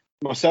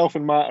 Myself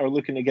and Matt are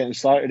looking at getting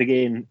started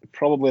again,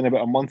 probably in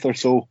about a month or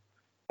so.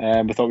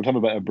 We thought we'd have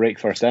a bit of a break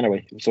first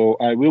anyway. So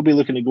we'll be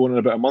looking at going in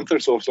about a month or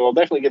so. So I'll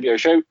definitely give you a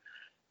shout,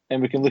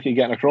 and we can look at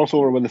getting a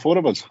crossover with the 4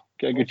 of us.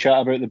 Get a good chat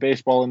about the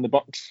baseball and the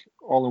Bucks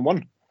all in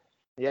one.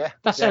 Yeah.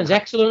 That sounds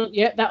excellent.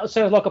 Yeah, that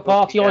sounds like a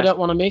party I don't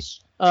want to miss.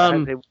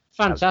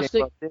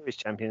 Fantastic. Series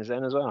champions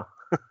then as well.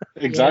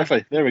 Exactly.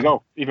 Yeah. There we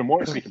go. Even more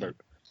to speak about.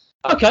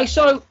 Okay,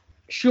 so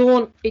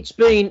Sean, it's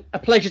been a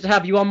pleasure to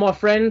have you on, my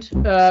friend.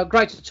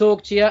 Great to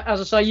talk to you. As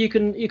I say, you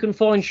can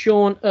find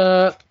Sean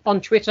on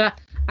Twitter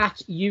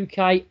at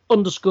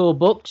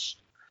UK_Bucks.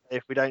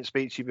 If we don't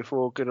speak to you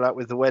before, good luck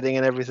with the wedding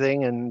and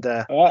everything. And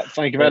all right,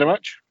 thank you very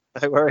much.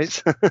 No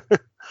worries.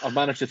 I've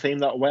managed to time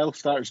that well.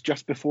 Starts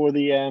just before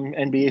the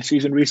NBA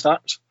season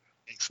restarts.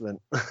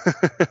 Excellent.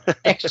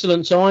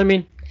 Excellent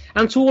timing.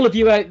 And to all of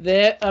you out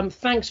there,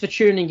 thanks for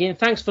tuning in.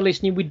 Thanks for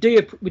listening. We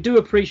do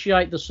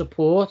appreciate the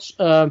support,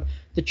 the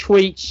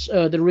tweets,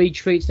 the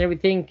retweets, and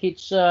everything.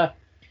 It's as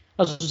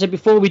I said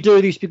before, we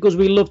do this because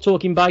we love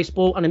talking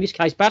baseball, and in this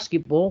case,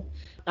 basketball.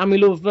 And we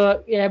love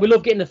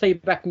getting the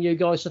feedback from you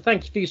guys. So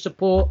thank you for your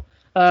support,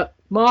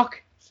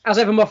 Mark. As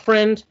ever, my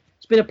friend,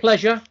 it's been a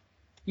pleasure.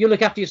 You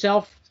look after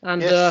yourself,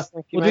 and we'll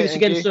do this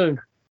again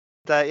soon.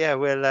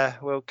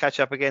 We'll catch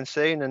up again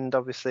soon, and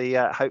obviously,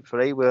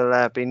 hopefully,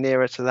 we'll be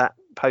nearer to that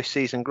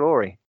postseason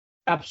glory.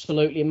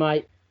 Absolutely,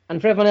 mate.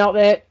 And for everyone out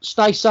there,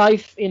 stay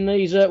safe in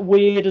these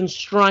weird and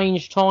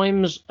strange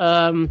times,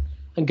 and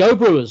go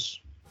Brewers.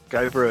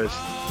 Go Brewers.